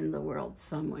out in the world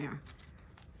somewhere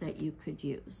that you could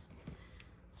use.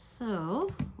 So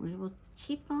we will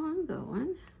keep on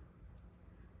going.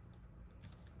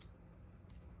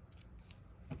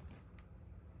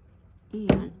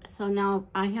 And so now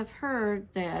I have heard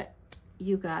that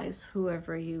you guys,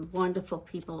 whoever you wonderful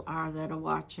people are that are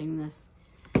watching this,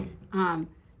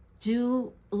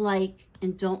 do like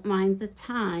and don't mind the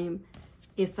time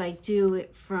if I do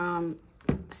it from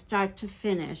start to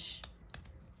finish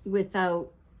without,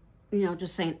 you know,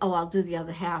 just saying, oh, I'll do the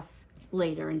other half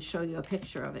later and show you a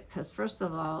picture of it. Because first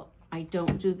of all, I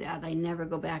don't do that. I never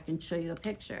go back and show you a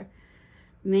picture.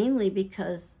 Mainly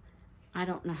because I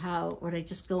don't know how, would I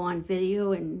just go on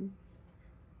video and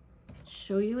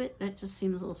show you it? That just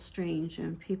seems a little strange,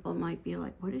 and people might be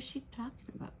like, what is she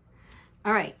talking about?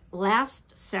 All right,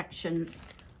 last section,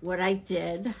 what I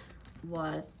did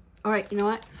was, all right, you know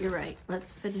what? You're right.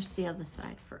 Let's finish the other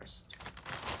side first.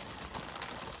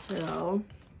 So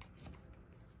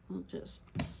we'll just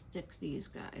stick these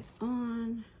guys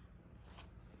on.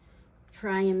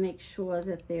 Try and make sure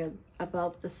that they're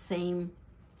about the same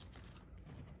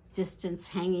distance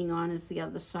hanging on as the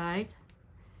other side,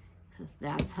 because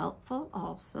that's helpful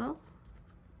also.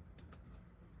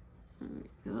 There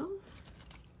we go.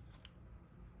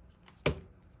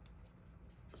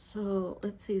 So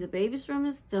let's see, the baby's room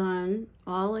is done,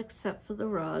 all except for the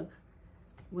rug,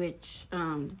 which,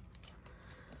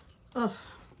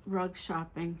 rug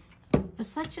shopping. For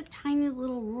such a tiny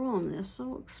little room, they're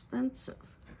so expensive.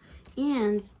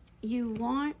 And you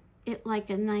want it like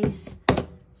a nice,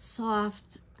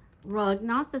 soft rug.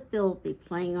 Not that they'll be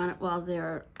playing on it while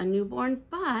they're a newborn,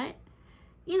 but,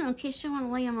 you know, in case you want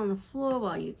to lay them on the floor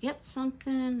while you get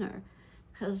something, or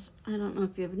because I don't know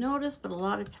if you've noticed, but a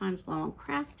lot of times while I'm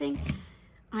crafting,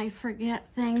 I forget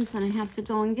things and I have to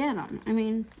go and get them. I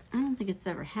mean, I don't think it's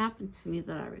ever happened to me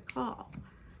that I recall,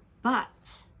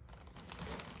 but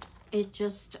it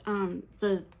just,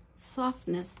 the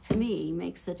softness to me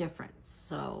makes a difference.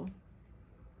 So,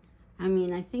 I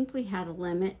mean, I think we had a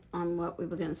limit on what we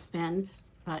were going to spend,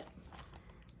 but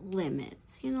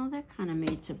limits, you know, they're kind of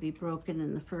made to be broken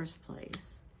in the first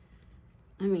place.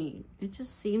 I mean, it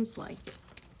just seems like it.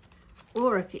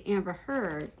 Or if you ever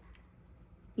heard,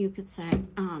 you could say,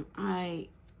 I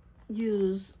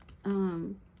use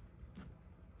a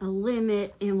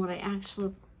limit and what I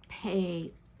actually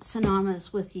pay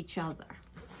synonymous with each other.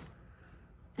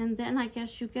 And then I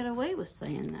guess you get away with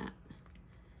saying that.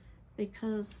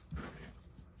 Because,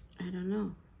 I don't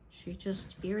know, she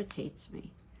just irritates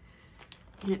me.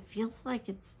 And it feels like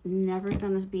it's never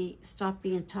going to stop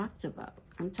being talked about.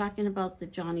 I'm talking about the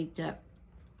Johnny Depp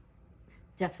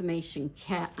defamation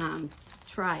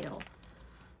trial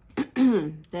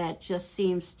that just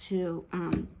seems to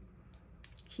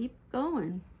keep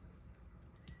going.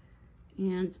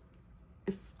 And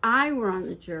if I were on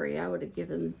the jury, I would have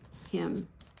given him,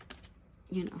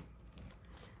 you know,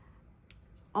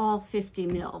 all 50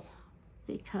 mil,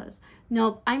 because,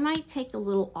 no, I might take a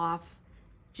little off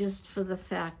just for the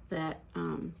fact that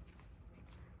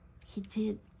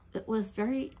it was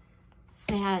very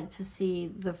sad to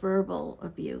see the verbal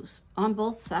abuse on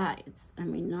both sides. I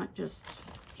mean, not just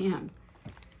him,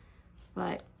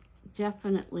 but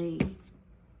definitely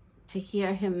to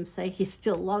hear him say he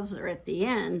still loves her at the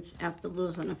end after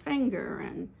losing a finger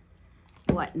and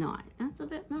whatnot. That's a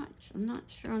bit much. I'm not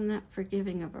sure I'm that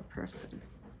forgiving of a person.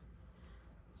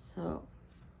 So,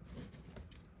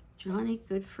 Johnny,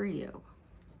 good for you.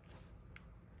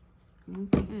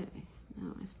 Okay,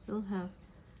 now I still have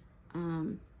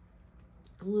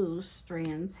glue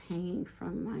strands hanging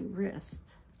from my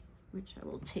wrist, which I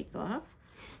will take off.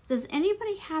 Does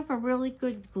anybody have a really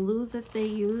good glue that they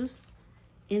use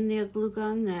in their glue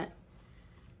gun that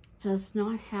does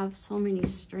not have so many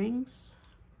strings?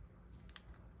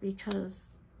 Because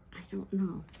I don't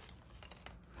know.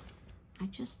 I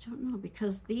just don't know,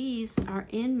 because these are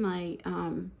in my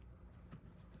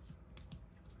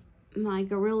my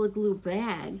Gorilla Glue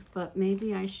bag, but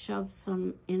maybe I shoved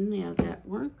some in there that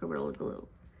weren't Gorilla Glue.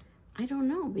 I don't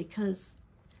know, because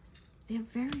they're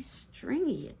very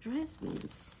stringy. It drives me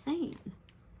insane.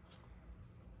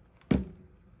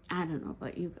 I don't know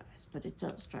about you guys, but it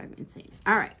does drive me insane.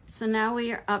 All right, so now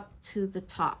we are up to the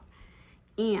top,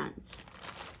 and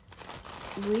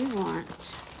we want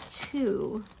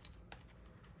to,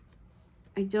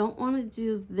 I don't want to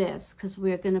do this because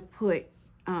we're going to put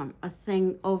a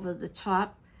thing over the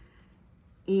top,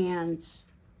 and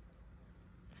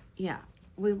yeah,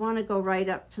 we want to go right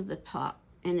up to the top.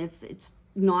 And if it's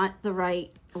not the right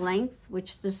length,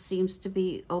 which this seems to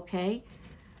be okay,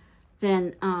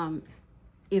 then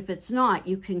if it's not,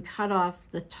 you can cut off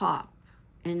the top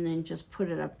and then just put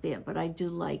it up there. But I do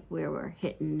like where we're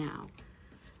hitting now.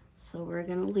 So we're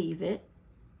gonna leave it,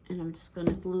 and I'm just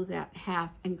gonna glue that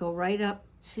half and go right up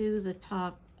to the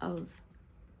top of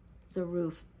the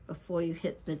roof before you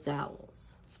hit the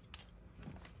dowels,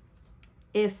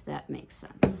 if that makes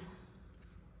sense.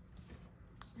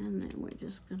 And then we're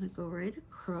just gonna go right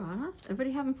across.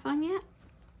 Everybody having fun yet?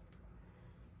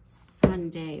 It's a fun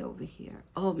day over here.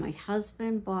 Oh, my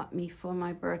husband bought me for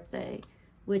my birthday,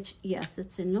 which, yes,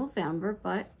 it's in November,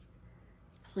 but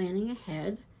planning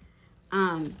ahead.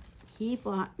 He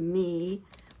bought me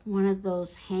one of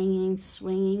those hanging,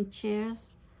 swinging chairs.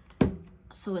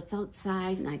 So it's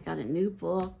outside, and I got a new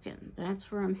book, and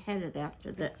that's where I'm headed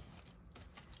after this.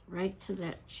 Right to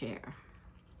that chair.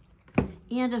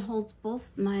 And it holds both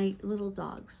my little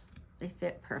dogs. They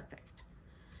fit perfect.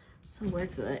 So we're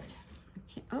good.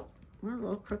 Okay. Oh, we're a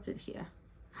little crooked here.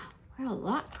 We're a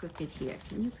lot crooked here.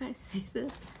 Can you guys see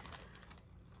this?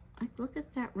 Like, look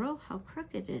at that row, how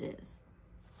crooked it is.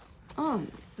 Oh my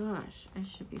gosh, I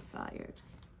should be fired.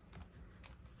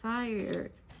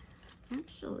 Fired.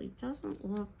 Actually, doesn't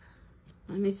look,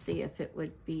 let me see if it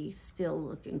would be still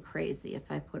looking crazy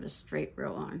if I put a straight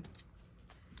row on.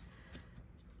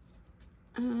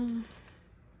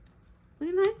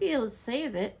 We might be able to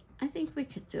save it. I think we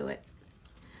could do it.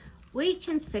 We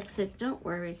can fix it, don't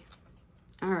worry.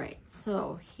 All right,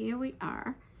 so here we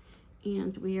are,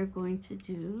 and we are going to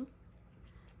do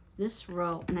this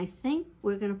row, and I think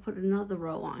we're gonna put another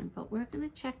row on, but we're gonna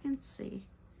check and see,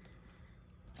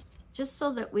 just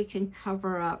so that we can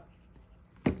cover up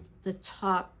the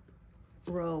top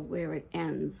row where it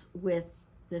ends with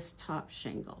this top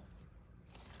shingle,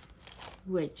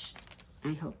 which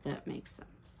I hope that makes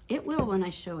sense. It will when I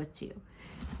show it to you,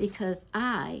 because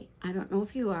I don't know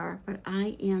if you are, but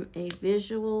I am a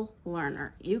visual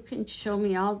learner. You can show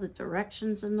me all the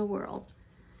directions in the world,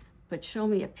 but show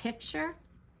me a picture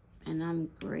and I'm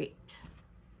great.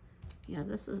 Yeah,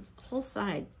 this is, whole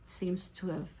side seems to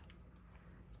have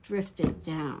drifted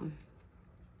down.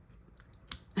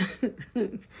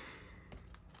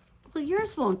 Well,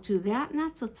 yours won't do that, and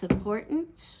that's what's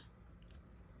important.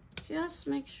 Just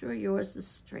make sure yours is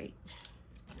straight,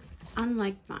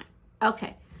 unlike mine.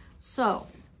 Okay, so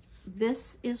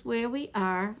this is where we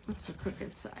are. What's the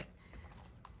crooked side?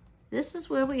 This is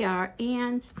where we are,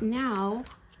 and now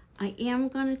I am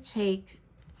going to take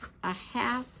a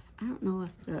half, I don't know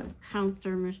if the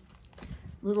counter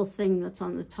little thing that's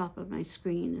on the top of my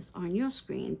screen is on your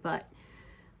screen, but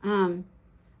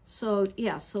so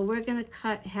yeah, so we're going to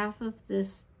cut half of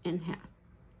this in half.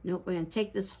 Nope, we're going to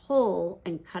take this whole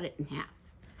and cut it in half.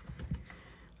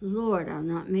 Lord, I'm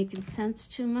not making sense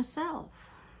to myself.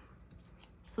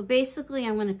 So basically,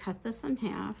 I'm going to cut this in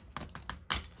half,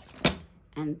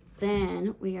 and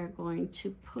then we are going to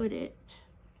put it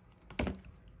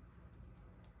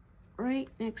right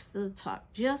next to the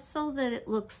top, just so that it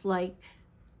looks like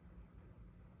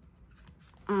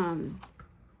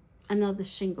another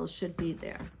shingle should be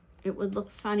there. It would look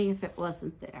funny if it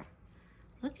wasn't there.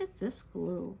 Look at this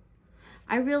glue.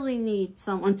 I really need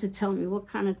someone to tell me what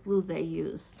kind of glue they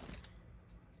use.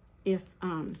 If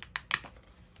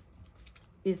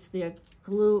their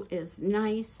glue is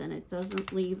nice and it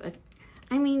doesn't leave a,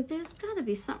 I mean, there's got to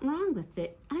be something wrong with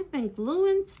it. I've been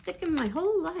gluing, sticking my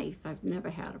whole life. I've never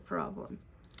had a problem.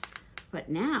 But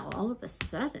now, all of a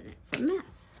sudden, it's a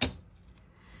mess.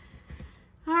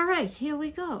 All right, here we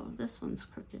go. This one's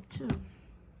crooked too.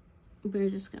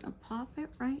 We're just going to pop it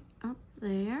right up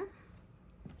there.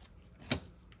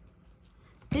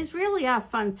 These really are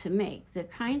fun to make. They're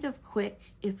kind of quick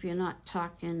if you're not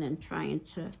talking and trying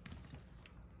to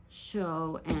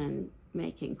show and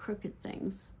making crooked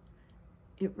things.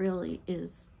 It really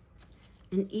is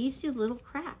an easy little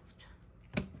craft.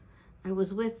 I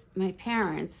was with my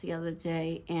parents the other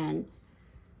day and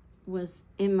was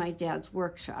in my dad's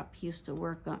workshop. He used to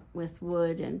work with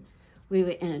wood, and we were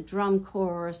in a drum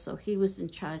corps, so he was in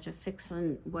charge of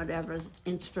fixing whatever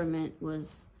instrument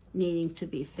was needing to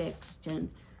be fixed.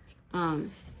 And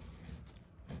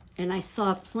I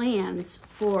saw plans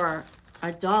for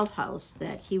a dollhouse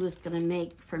that he was going to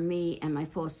make for me and my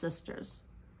 4 sisters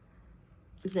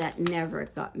that never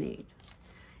got made.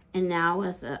 And now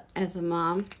as a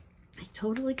mom, I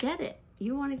totally get it.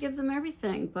 You want to give them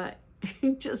everything, but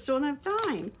you just don't have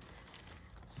time.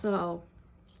 So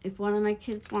if one of my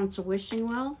kids wants a wishing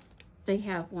well, they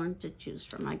have one to choose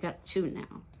from. I got 2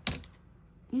 now.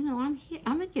 You know, I'm here.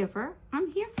 I'm a giver. I'm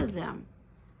here for them.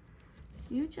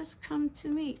 You just come to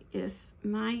me. If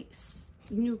my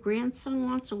new grandson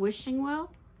wants a wishing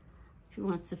well, if he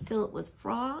wants to fill it with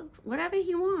frogs, whatever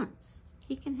he wants,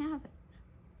 he can have it.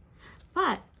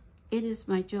 But it is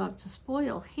my job to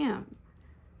spoil him.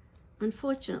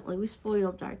 Unfortunately, we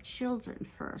spoiled our children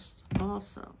first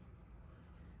also.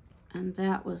 And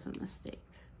that was a mistake.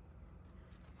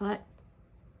 But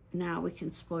now we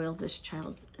can spoil this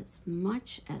child as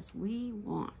much as we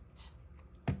want.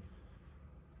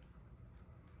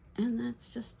 And that's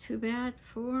just too bad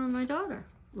for my daughter,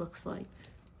 looks like,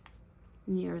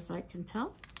 near as I can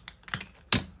tell.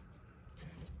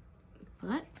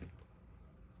 But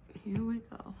here we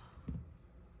go.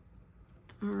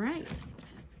 All right,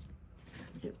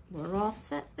 we're all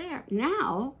set there.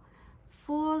 Now,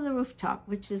 for the rooftop,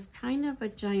 which is kind of a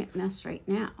giant mess right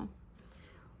now,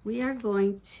 we are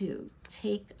going to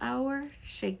take our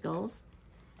shingles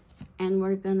and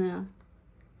we're gonna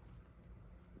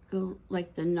go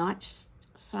like the notch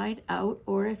side out,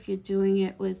 or if you're doing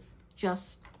it with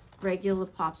just regular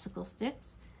popsicle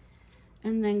sticks,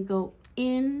 and then go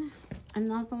in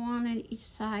another one on each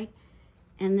side,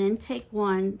 and then take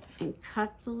one and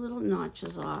cut the little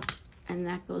notches off, and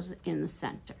that goes in the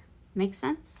center. Make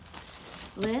sense?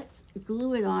 Let's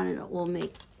glue it on and it will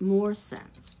make more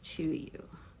sense to you.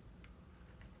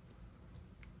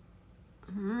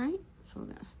 All right, so we're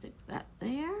gonna stick that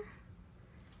there.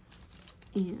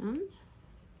 And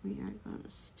we are gonna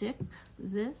stick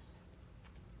this,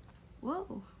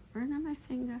 whoa, burning my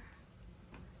finger.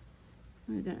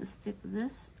 We're gonna stick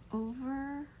this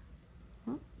over,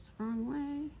 oops, wrong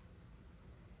way.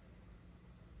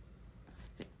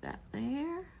 Stick that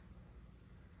there.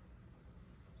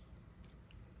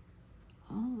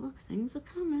 Oh, look, things are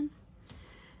coming.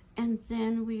 And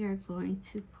then we are going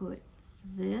to put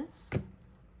this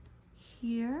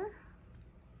here,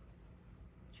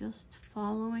 just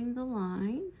following the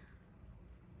line.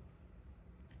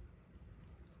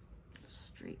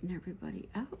 Straighten everybody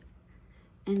out.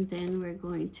 And then we're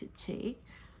going to take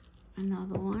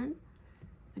another one.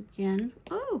 Again,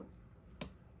 oh,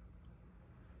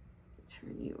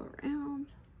 turn you around.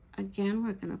 Again,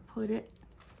 we're gonna put it,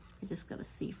 I just gotta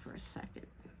see for a second.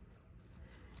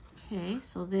 Okay,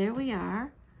 so there we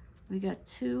are. We got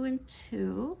 2 and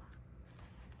 2.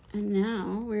 And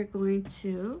now we're going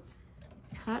to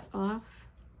cut off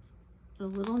the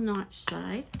little notch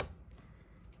side,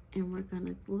 and we're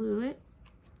gonna glue it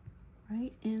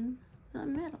right in the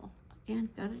middle. Again,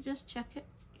 gotta just check it.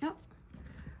 Yep,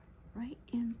 right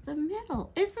in the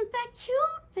middle. Isn't that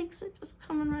cute? Things are just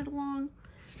coming right along.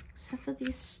 Except for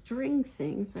these string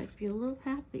things, I'd be a little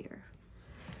happier.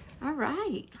 All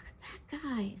right, look at that,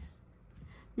 guys.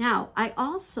 Now, I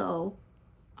also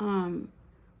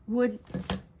would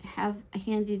have a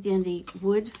handy dandy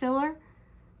wood filler,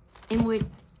 in which,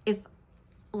 if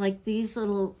like these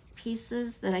little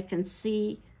pieces that I can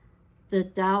see the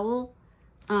dowel,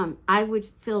 I would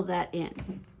fill that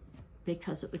in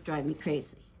because it would drive me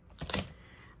crazy.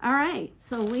 All right,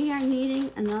 so we are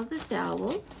needing another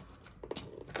dowel,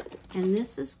 and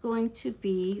this is going to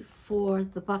be for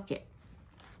the bucket,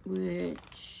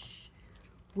 which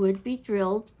would be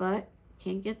drilled, but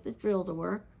can't get the drill to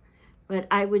work. But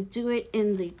I would do it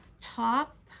in the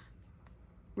top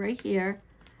right here,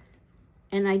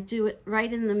 and I do it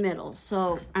right in the middle.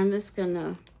 So I'm just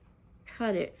gonna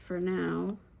cut it for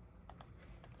now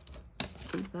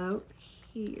about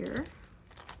here.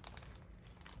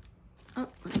 Oh,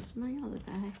 where's my other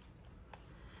guy?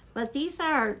 But these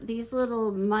are these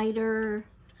little miter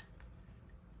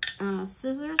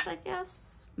scissors, I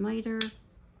guess. Miter,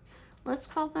 let's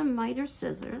call them miter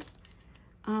scissors.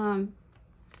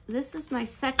 This is my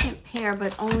second pair,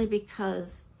 but only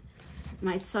because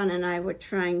my son and I were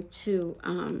trying to,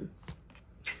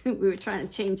 we were trying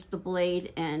to change the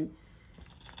blade, and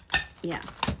yeah,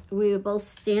 we were both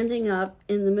standing up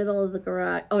in the middle of the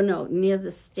garage. Oh no, near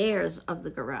the stairs of the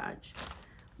garage,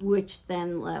 which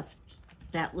then left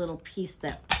that little piece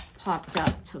that popped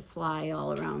up to fly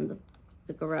all around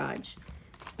the garage,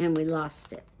 and we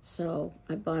lost it. So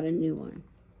I bought a new one,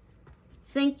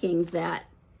 thinking that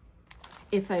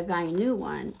if I buy a new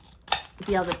one,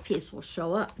 the other piece will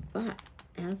show up, but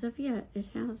as of yet, it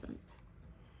hasn't.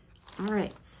 All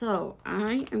right, so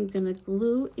I am gonna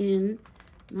glue in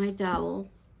my dowel,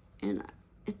 and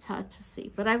it's hard to see,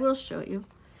 but I will show you.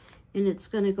 And it's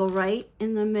gonna go right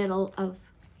in the middle of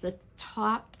the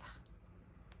top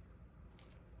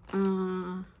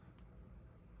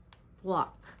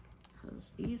block,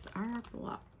 because these are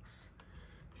blocks.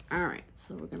 All right,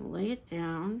 so we're gonna lay it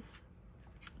down,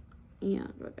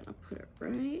 and we're gonna put it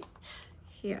right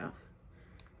here.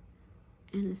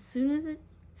 And as soon as it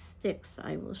sticks,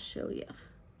 I will show you.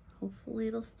 Hopefully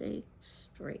it'll stay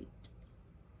straight.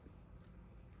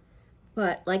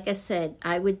 But like I said,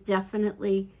 I would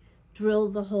definitely drill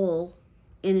the hole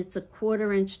and it's a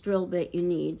 1/4-inch drill bit you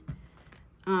need,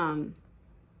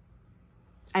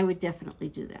 I would definitely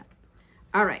do that.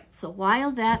 All right, so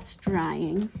while that's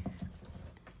drying,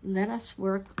 let us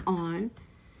work on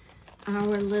our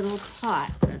little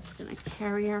pot that's gonna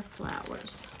carry our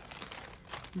flowers.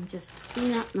 And just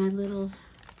clean up my little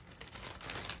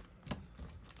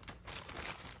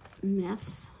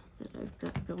mess that I've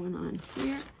got going on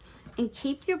here. And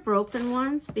keep your broken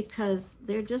ones because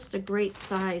they're just a great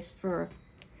size for,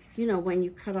 you know, when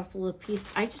you cut off a little piece.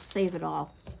 I just save it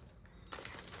all.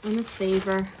 I'm a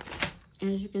saver,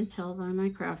 as you can tell by my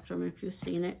craft room if you've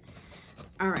seen it.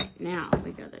 All right, now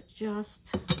we gotta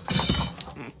just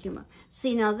vacuum up.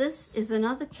 See, now this is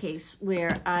another case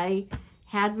where I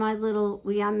had my little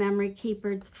We Are Memory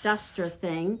Keeper duster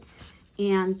thing,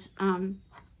 and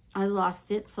I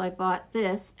lost it, so I bought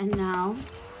this, and now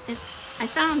I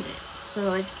found it.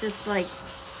 So it's just like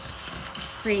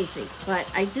crazy. But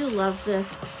I do love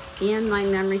this and my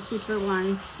Memory Keeper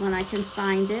one when I can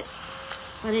find it.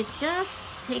 But it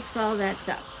just takes all that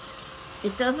dust.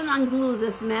 It doesn't unglue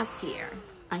this mess here.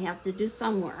 I have to do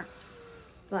some work,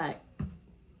 but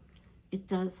it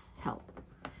does help.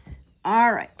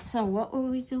 All right, so what were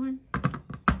we doing?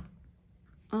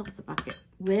 Oh, the bucket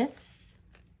with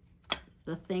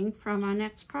the thing from our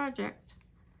next project.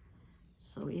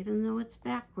 So even though it's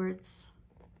backwards,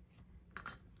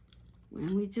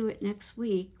 when we do it next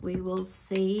week, we will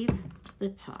save the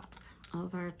top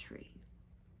of our tree.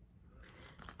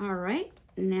 All right,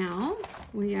 now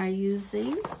we are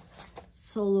using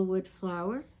Solar Wood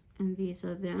flowers, and these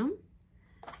are them.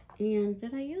 And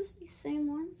did I use these same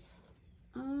ones?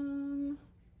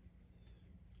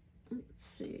 Let's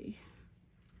see.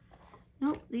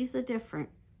 Nope, these are different.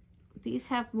 These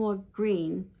have more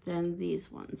green than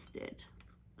these ones did.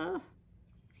 Oh,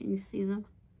 can you see them?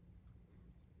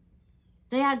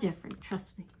 They are different,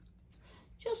 trust me.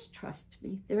 Just trust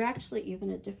me. They're actually even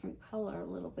a different color a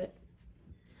little bit.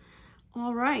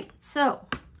 All right, so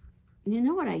you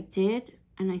know what I did?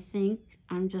 And I think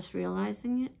I'm just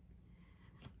realizing it.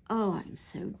 Oh, I'm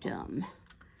so dumb.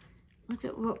 Look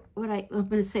at what I'm going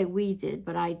to say we did,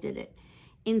 but I did it.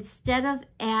 Instead of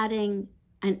adding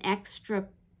an extra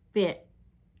bit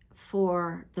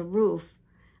for the roof,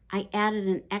 I added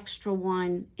an extra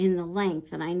one in the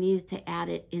length, and I needed to add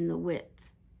it in the width.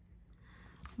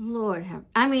 Lord have,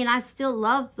 I mean, I still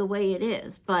love the way it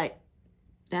is, but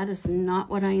that is not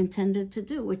what I intended to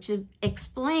do, which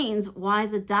explains why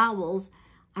the dowels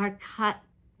are cut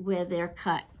where they're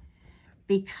cut.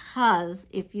 Because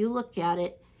if you look at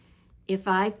it, if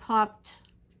I popped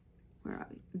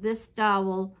this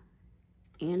dowel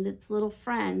and its little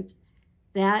friend,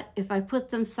 that if I put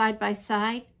them side by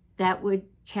side, that would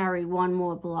carry one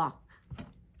more block.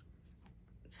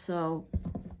 So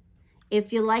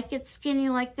if you like it skinny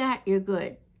like that, you're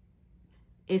good.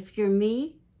 If you're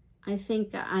me, I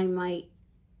think I might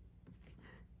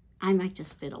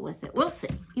just fiddle with it. We'll see,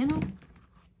 you know.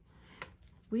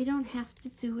 We don't have to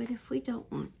do it if we don't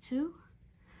want to.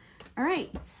 All right,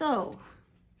 so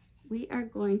we are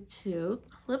going to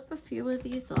clip a few of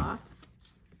these off.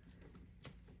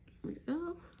 There we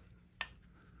go.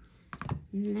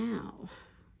 Now,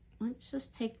 let's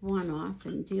just take one off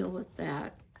and deal with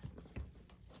that.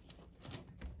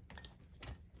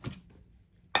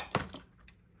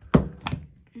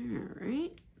 All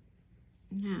right,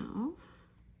 now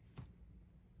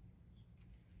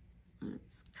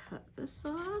let's cut this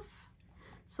off.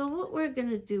 So what we're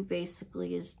gonna do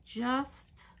basically is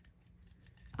just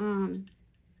we're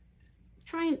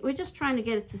just trying to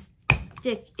get it to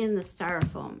stick in the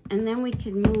styrofoam, and then we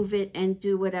can move it and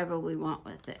do whatever we want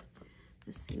with it.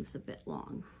 This seems a bit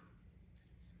long.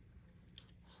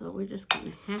 So we're just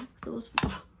gonna hack those.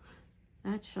 Oh,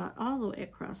 that shot all the way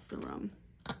across the room.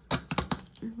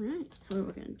 All right, so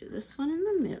we're going to do this one in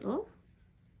the middle.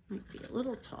 Might be a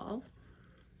little tall.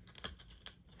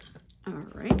 All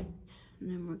right, and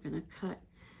then we're going to cut.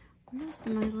 Where's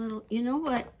my little, you know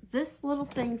what? This little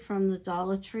thing from the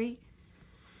Dollar Tree,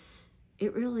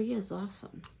 it really is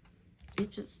awesome. It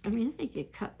just, I mean, I think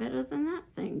it cut better than that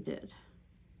thing did.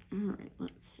 All right,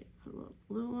 let's see. Put a little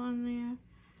glue on there.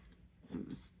 I'm going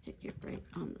to stick it right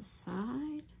on the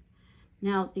side.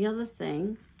 Now, the other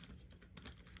thing,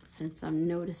 since I'm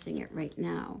noticing it right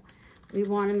now, we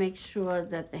want to make sure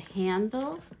that the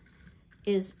handle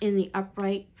is in the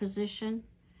upright position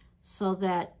so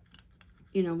that,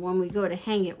 you know, when we go to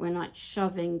hang it, we're not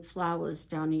shoving flowers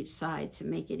down each side to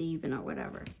make it even or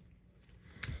whatever.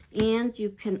 And you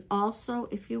can also,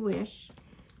 if you wish,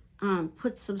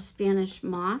 put some Spanish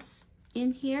moss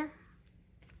in here.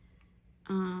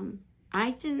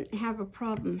 I didn't have a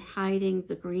problem hiding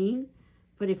the green,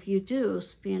 But if you do,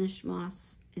 Spanish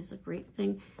moss is a great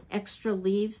thing. Extra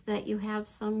leaves that you have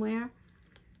somewhere,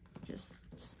 just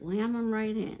slam them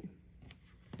right in,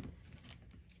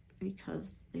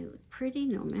 because they look pretty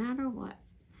no matter what.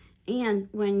 And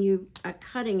when you are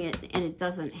cutting it and it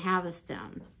doesn't have a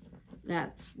stem,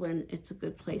 that's when it's a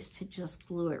good place to just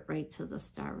glue it right to the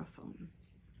styrofoam,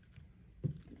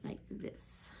 like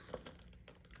this.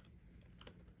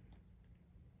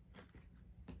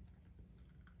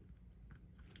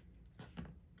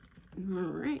 All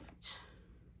right.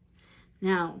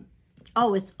 Now,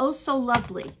 oh, it's Oh So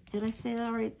Lovely. Did I say that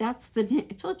all right? That's the name.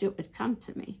 I told you it would come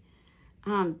to me.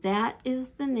 That is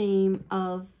the name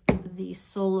of the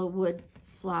Sola Wood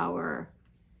flower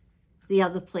the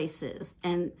other place is.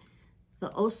 And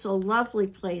the Oh So Lovely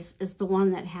place is the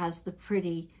one that has the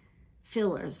pretty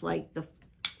fillers, like the,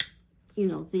 you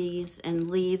know, these and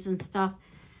leaves and stuff.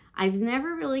 I've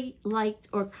never really liked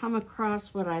or come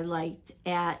across what I liked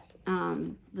at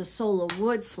the Sola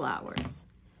Wood flowers.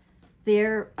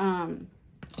 Their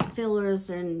fillers,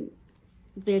 and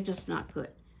they're just not good.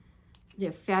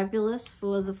 They're fabulous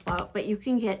for the flower, but you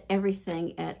can get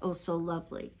everything at Oh So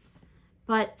Lovely.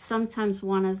 But sometimes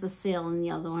one has a sale and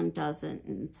the other one doesn't,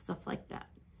 and stuff like that.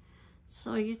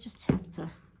 So you just have to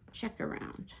check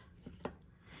around.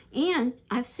 And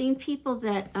I've seen people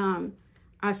that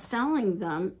are selling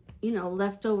them, you know,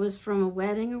 leftovers from a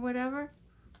wedding or whatever.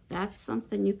 That's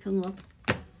something you can look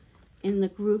in the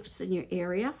groups in your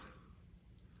area.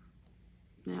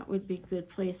 That would be a good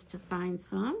place to find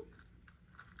some.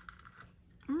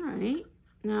 All right,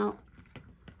 now,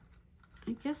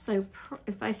 I guess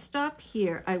if I stop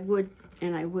here, I would,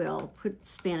 and I will, put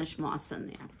Spanish moss in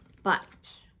there. But,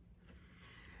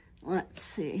 let's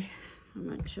see how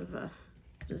much of a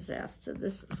disaster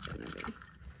this is going to be.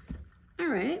 All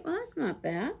right, well, that's not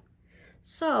bad.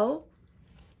 So,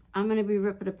 I'm going to be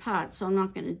ripping it apart, so I'm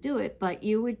not going to do it, but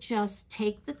you would just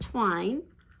take the twine,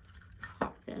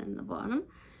 pop that in the bottom,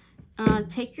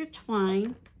 take your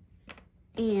twine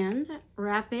and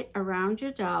wrap it around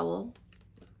your dowel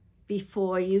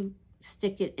before you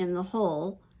stick it in the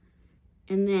hole.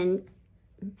 And then,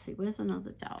 let's see, where's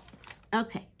another dowel?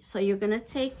 Okay, so you're going to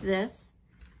take this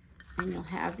and you'll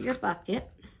have your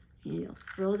bucket and you'll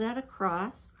throw that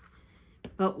across.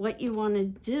 But what you want to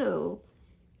do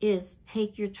is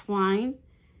take your twine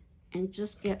and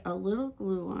just get a little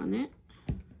glue on it.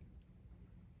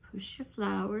 Push your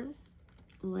flowers,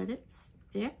 let it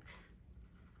stick.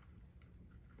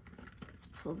 Let's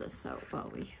pull this out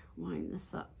while we wind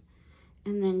this up.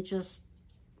 And then just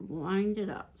wind it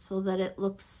up so that it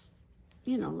looks,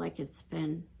 you know, like it's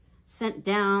been sent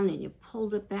down and you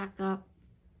pulled it back up,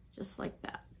 just like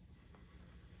that.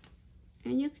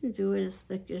 And you can do it as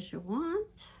thick as you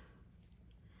want.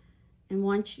 And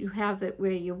once you have it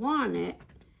where you want it,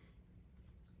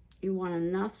 you want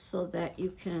enough so that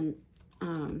you can,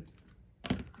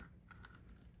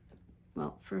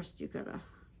 well, first you gotta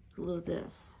glue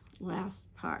this last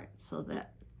part so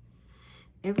that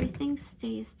everything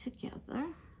stays together.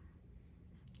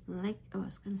 Like, oh, I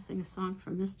was gonna sing a song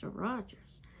from Mr.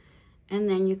 Rogers. And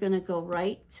then you're gonna go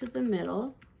right to the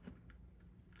middle.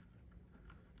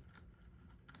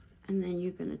 And then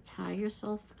you're gonna tie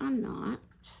yourself a knot.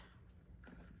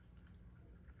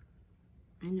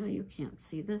 I know you can't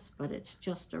see this, but it's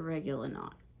just a regular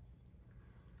knot.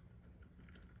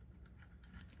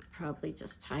 Probably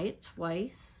just tie it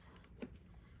twice.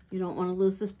 You don't want to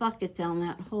lose this bucket down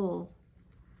that hole.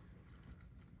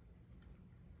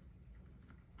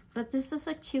 But this is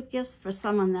a cute gift for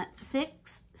someone that's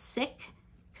sick,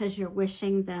 because you're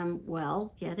wishing them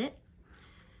well. Get it?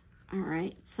 All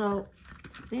right, so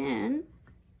then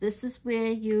this is where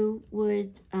you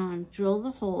would drill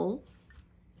the hole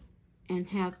and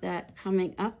have that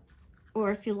coming up,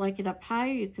 or if you like it up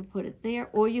higher, you can put it there,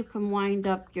 or you can wind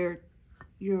up your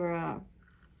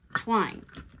twine.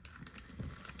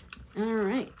 All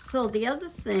right, so the other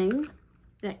thing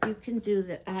that you can do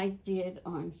that I did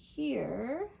on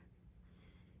here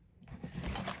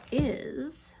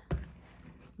is,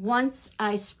 once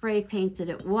I spray painted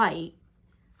it white,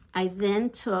 I then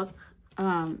took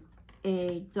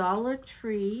a Dollar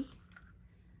Tree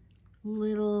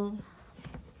little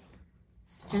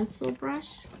stencil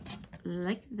brush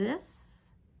like this.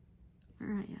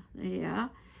 Where are you? There you are.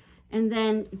 And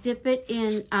then dip it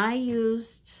in. I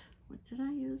used, what did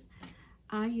I use?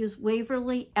 I used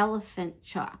Waverly Elephant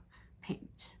Chalk paint.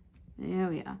 There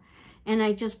we are. And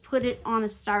I just put it on a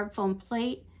styrofoam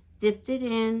plate, dipped it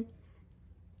in,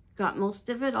 got most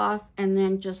of it off, and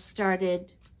then just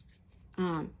started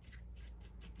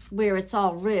where it's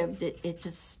all ribbed. It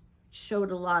just showed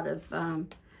a lot of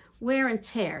wear and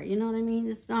tear. You know what I mean?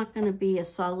 It's not going to be a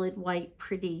solid white,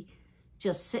 pretty,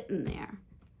 just sitting there.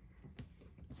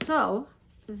 So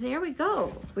there we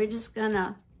go. We're just going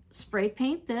to spray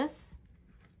paint this,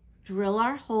 drill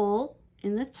our hole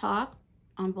in the top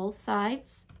on both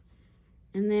sides,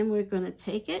 and then we're going to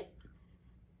take it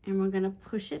and we're going to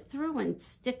push it through and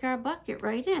stick our bucket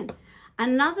right in.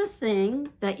 Another thing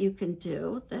that you can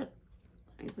do, that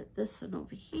I put this one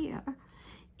over here,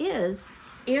 is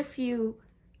if you,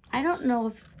 I don't know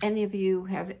if any of you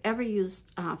have ever used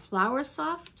Flower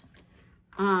Soft.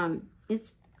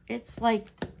 It's like,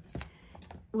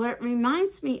 what it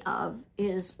reminds me of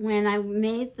is when I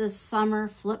made the summer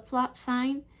flip-flop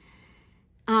sign.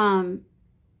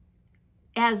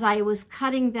 As I was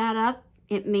cutting that up,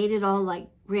 it made it all like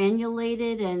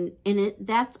granulated, and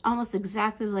that's almost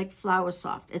exactly like Flower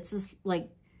Soft. It's just like,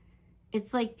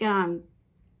 it's like,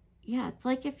 yeah, it's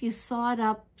like if you sawed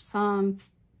up some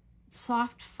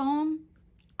soft foam.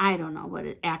 I don't know what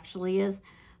it actually is,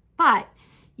 but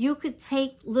you could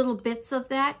take little bits of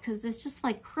that, because it's just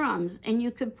like crumbs, and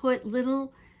you could put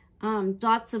little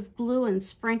dots of glue and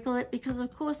sprinkle it, because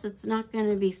of course it's not going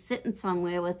to be sitting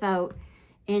somewhere without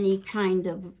any kind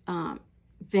of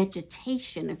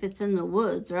vegetation if it's in the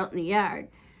woods or out in the yard.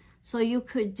 So you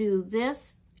could do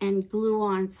this and glue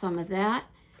on some of that.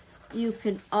 You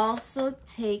could also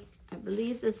take, I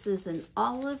believe this is an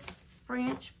olive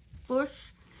branch bush.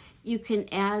 You can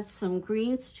add some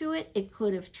greens to it. It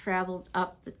could have traveled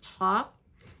up the top.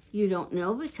 You don't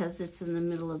know, because it's in the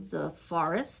middle of the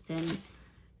forest and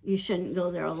you shouldn't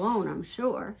go there alone, I'm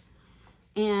sure.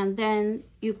 And then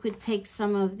you could take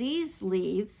some of these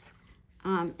leaves,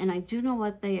 and I do know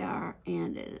what they are,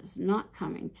 and it is not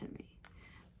coming to me.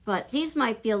 But these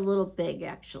might be a little big,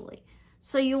 actually.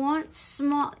 So you want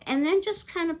small, and then just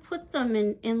kind of put them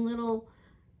in little,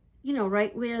 you know,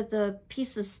 right where the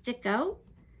pieces stick out.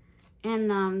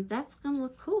 And that's going to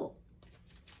look cool,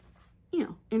 you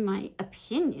know, in my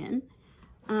opinion.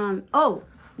 Oh,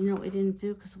 you know what we didn't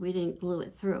do, because we didn't glue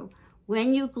it through.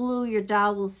 When you glue your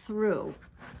dowel through,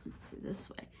 let's see, this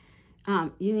way,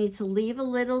 you need to leave a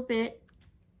little bit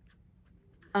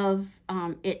of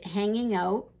it hanging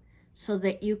out so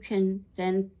that you can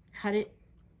then cut it.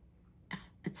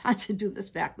 It's hard to do this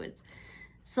backwards.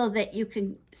 So that you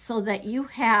can, so that you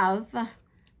have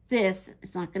this,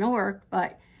 it's not going to work,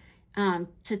 but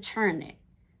to turn it,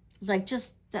 like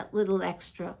just that little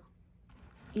extra,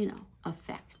 you know,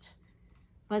 effect.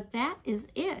 But that is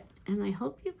it, and I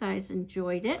hope you guys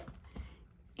enjoyed it.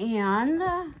 And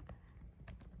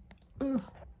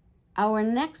our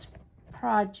next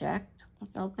project,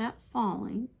 without that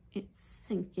falling, it's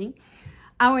sinking.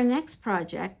 Our next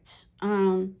project,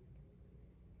 I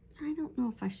don't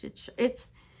know if I should show,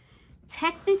 it's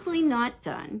technically not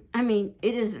done. I mean,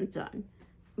 it isn't done,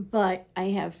 but I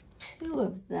have 2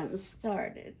 of them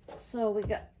started. So we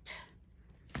got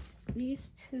these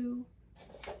 2.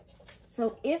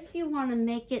 So if you want to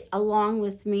make it along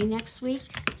with me next week,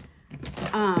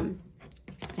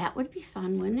 that would be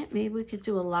fun, wouldn't it? Maybe we could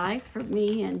do a live for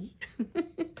me and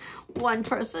one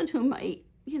person who might,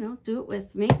 you know, do it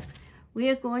with me. We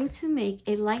are going to make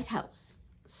a lighthouse.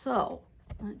 So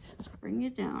let's just bring you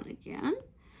down again.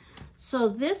 So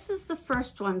this is the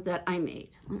first one that I made.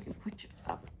 Let me put you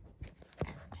up.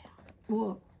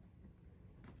 Whoa.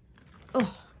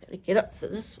 Oh, gotta get up for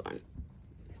this one.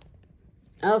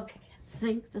 Okay, I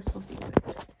think this will be good.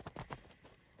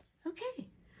 Okay,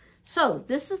 so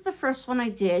this is the first one I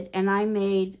did, and I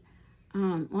made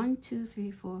 1, 2,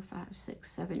 3, 4, 5,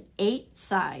 6, 7, 8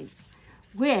 sides,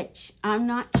 which I'm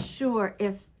not sure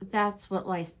if that's what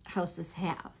lighthouses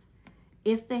have.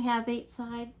 If they have 8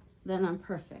 sides, then I'm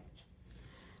perfect.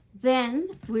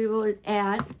 Then we will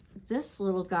add this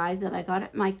little guy that I got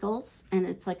at Michael's, and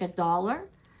it's like $1.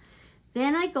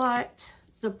 Then I got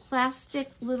the plastic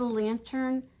little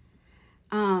lantern,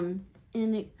 and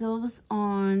it goes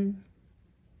on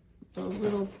the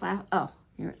little, oh,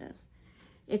 here it is.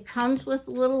 It comes with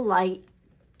a little light,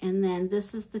 and then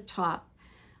this is the top.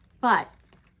 But,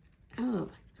 oh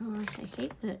my gosh, I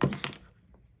hate that.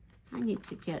 I need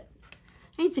to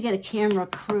get a camera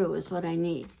crew is what I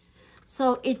need.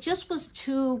 So it just was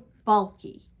too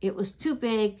bulky. It was too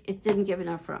big. It didn't give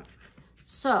enough room.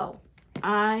 So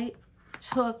I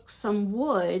took some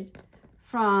wood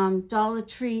from Dollar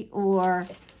Tree or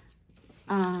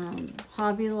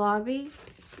Hobby Lobby.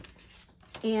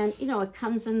 And, you know, it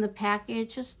comes in the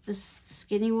package, just this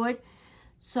skinny wood.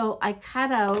 So I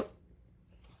cut out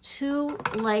 2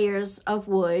 layers of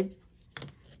wood,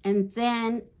 and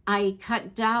then I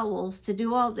cut dowels to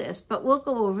do all this, but we'll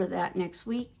go over that next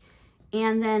week.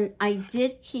 And then I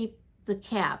did keep the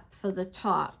cap for the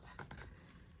top.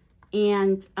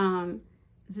 And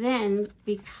then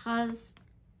because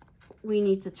we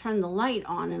need to turn the light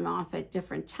on and off at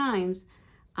different times,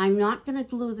 I'm not going to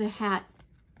glue the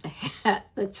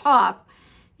top.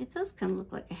 It does kind of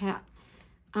look like a hat.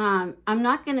 I'm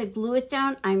not going to glue it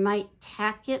down. I might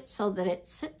tack it so that it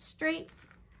sits straight.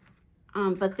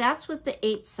 But that's with the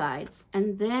 8 sides.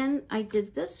 And then I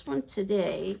did this one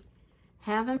today.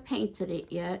 Haven't painted it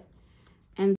yet.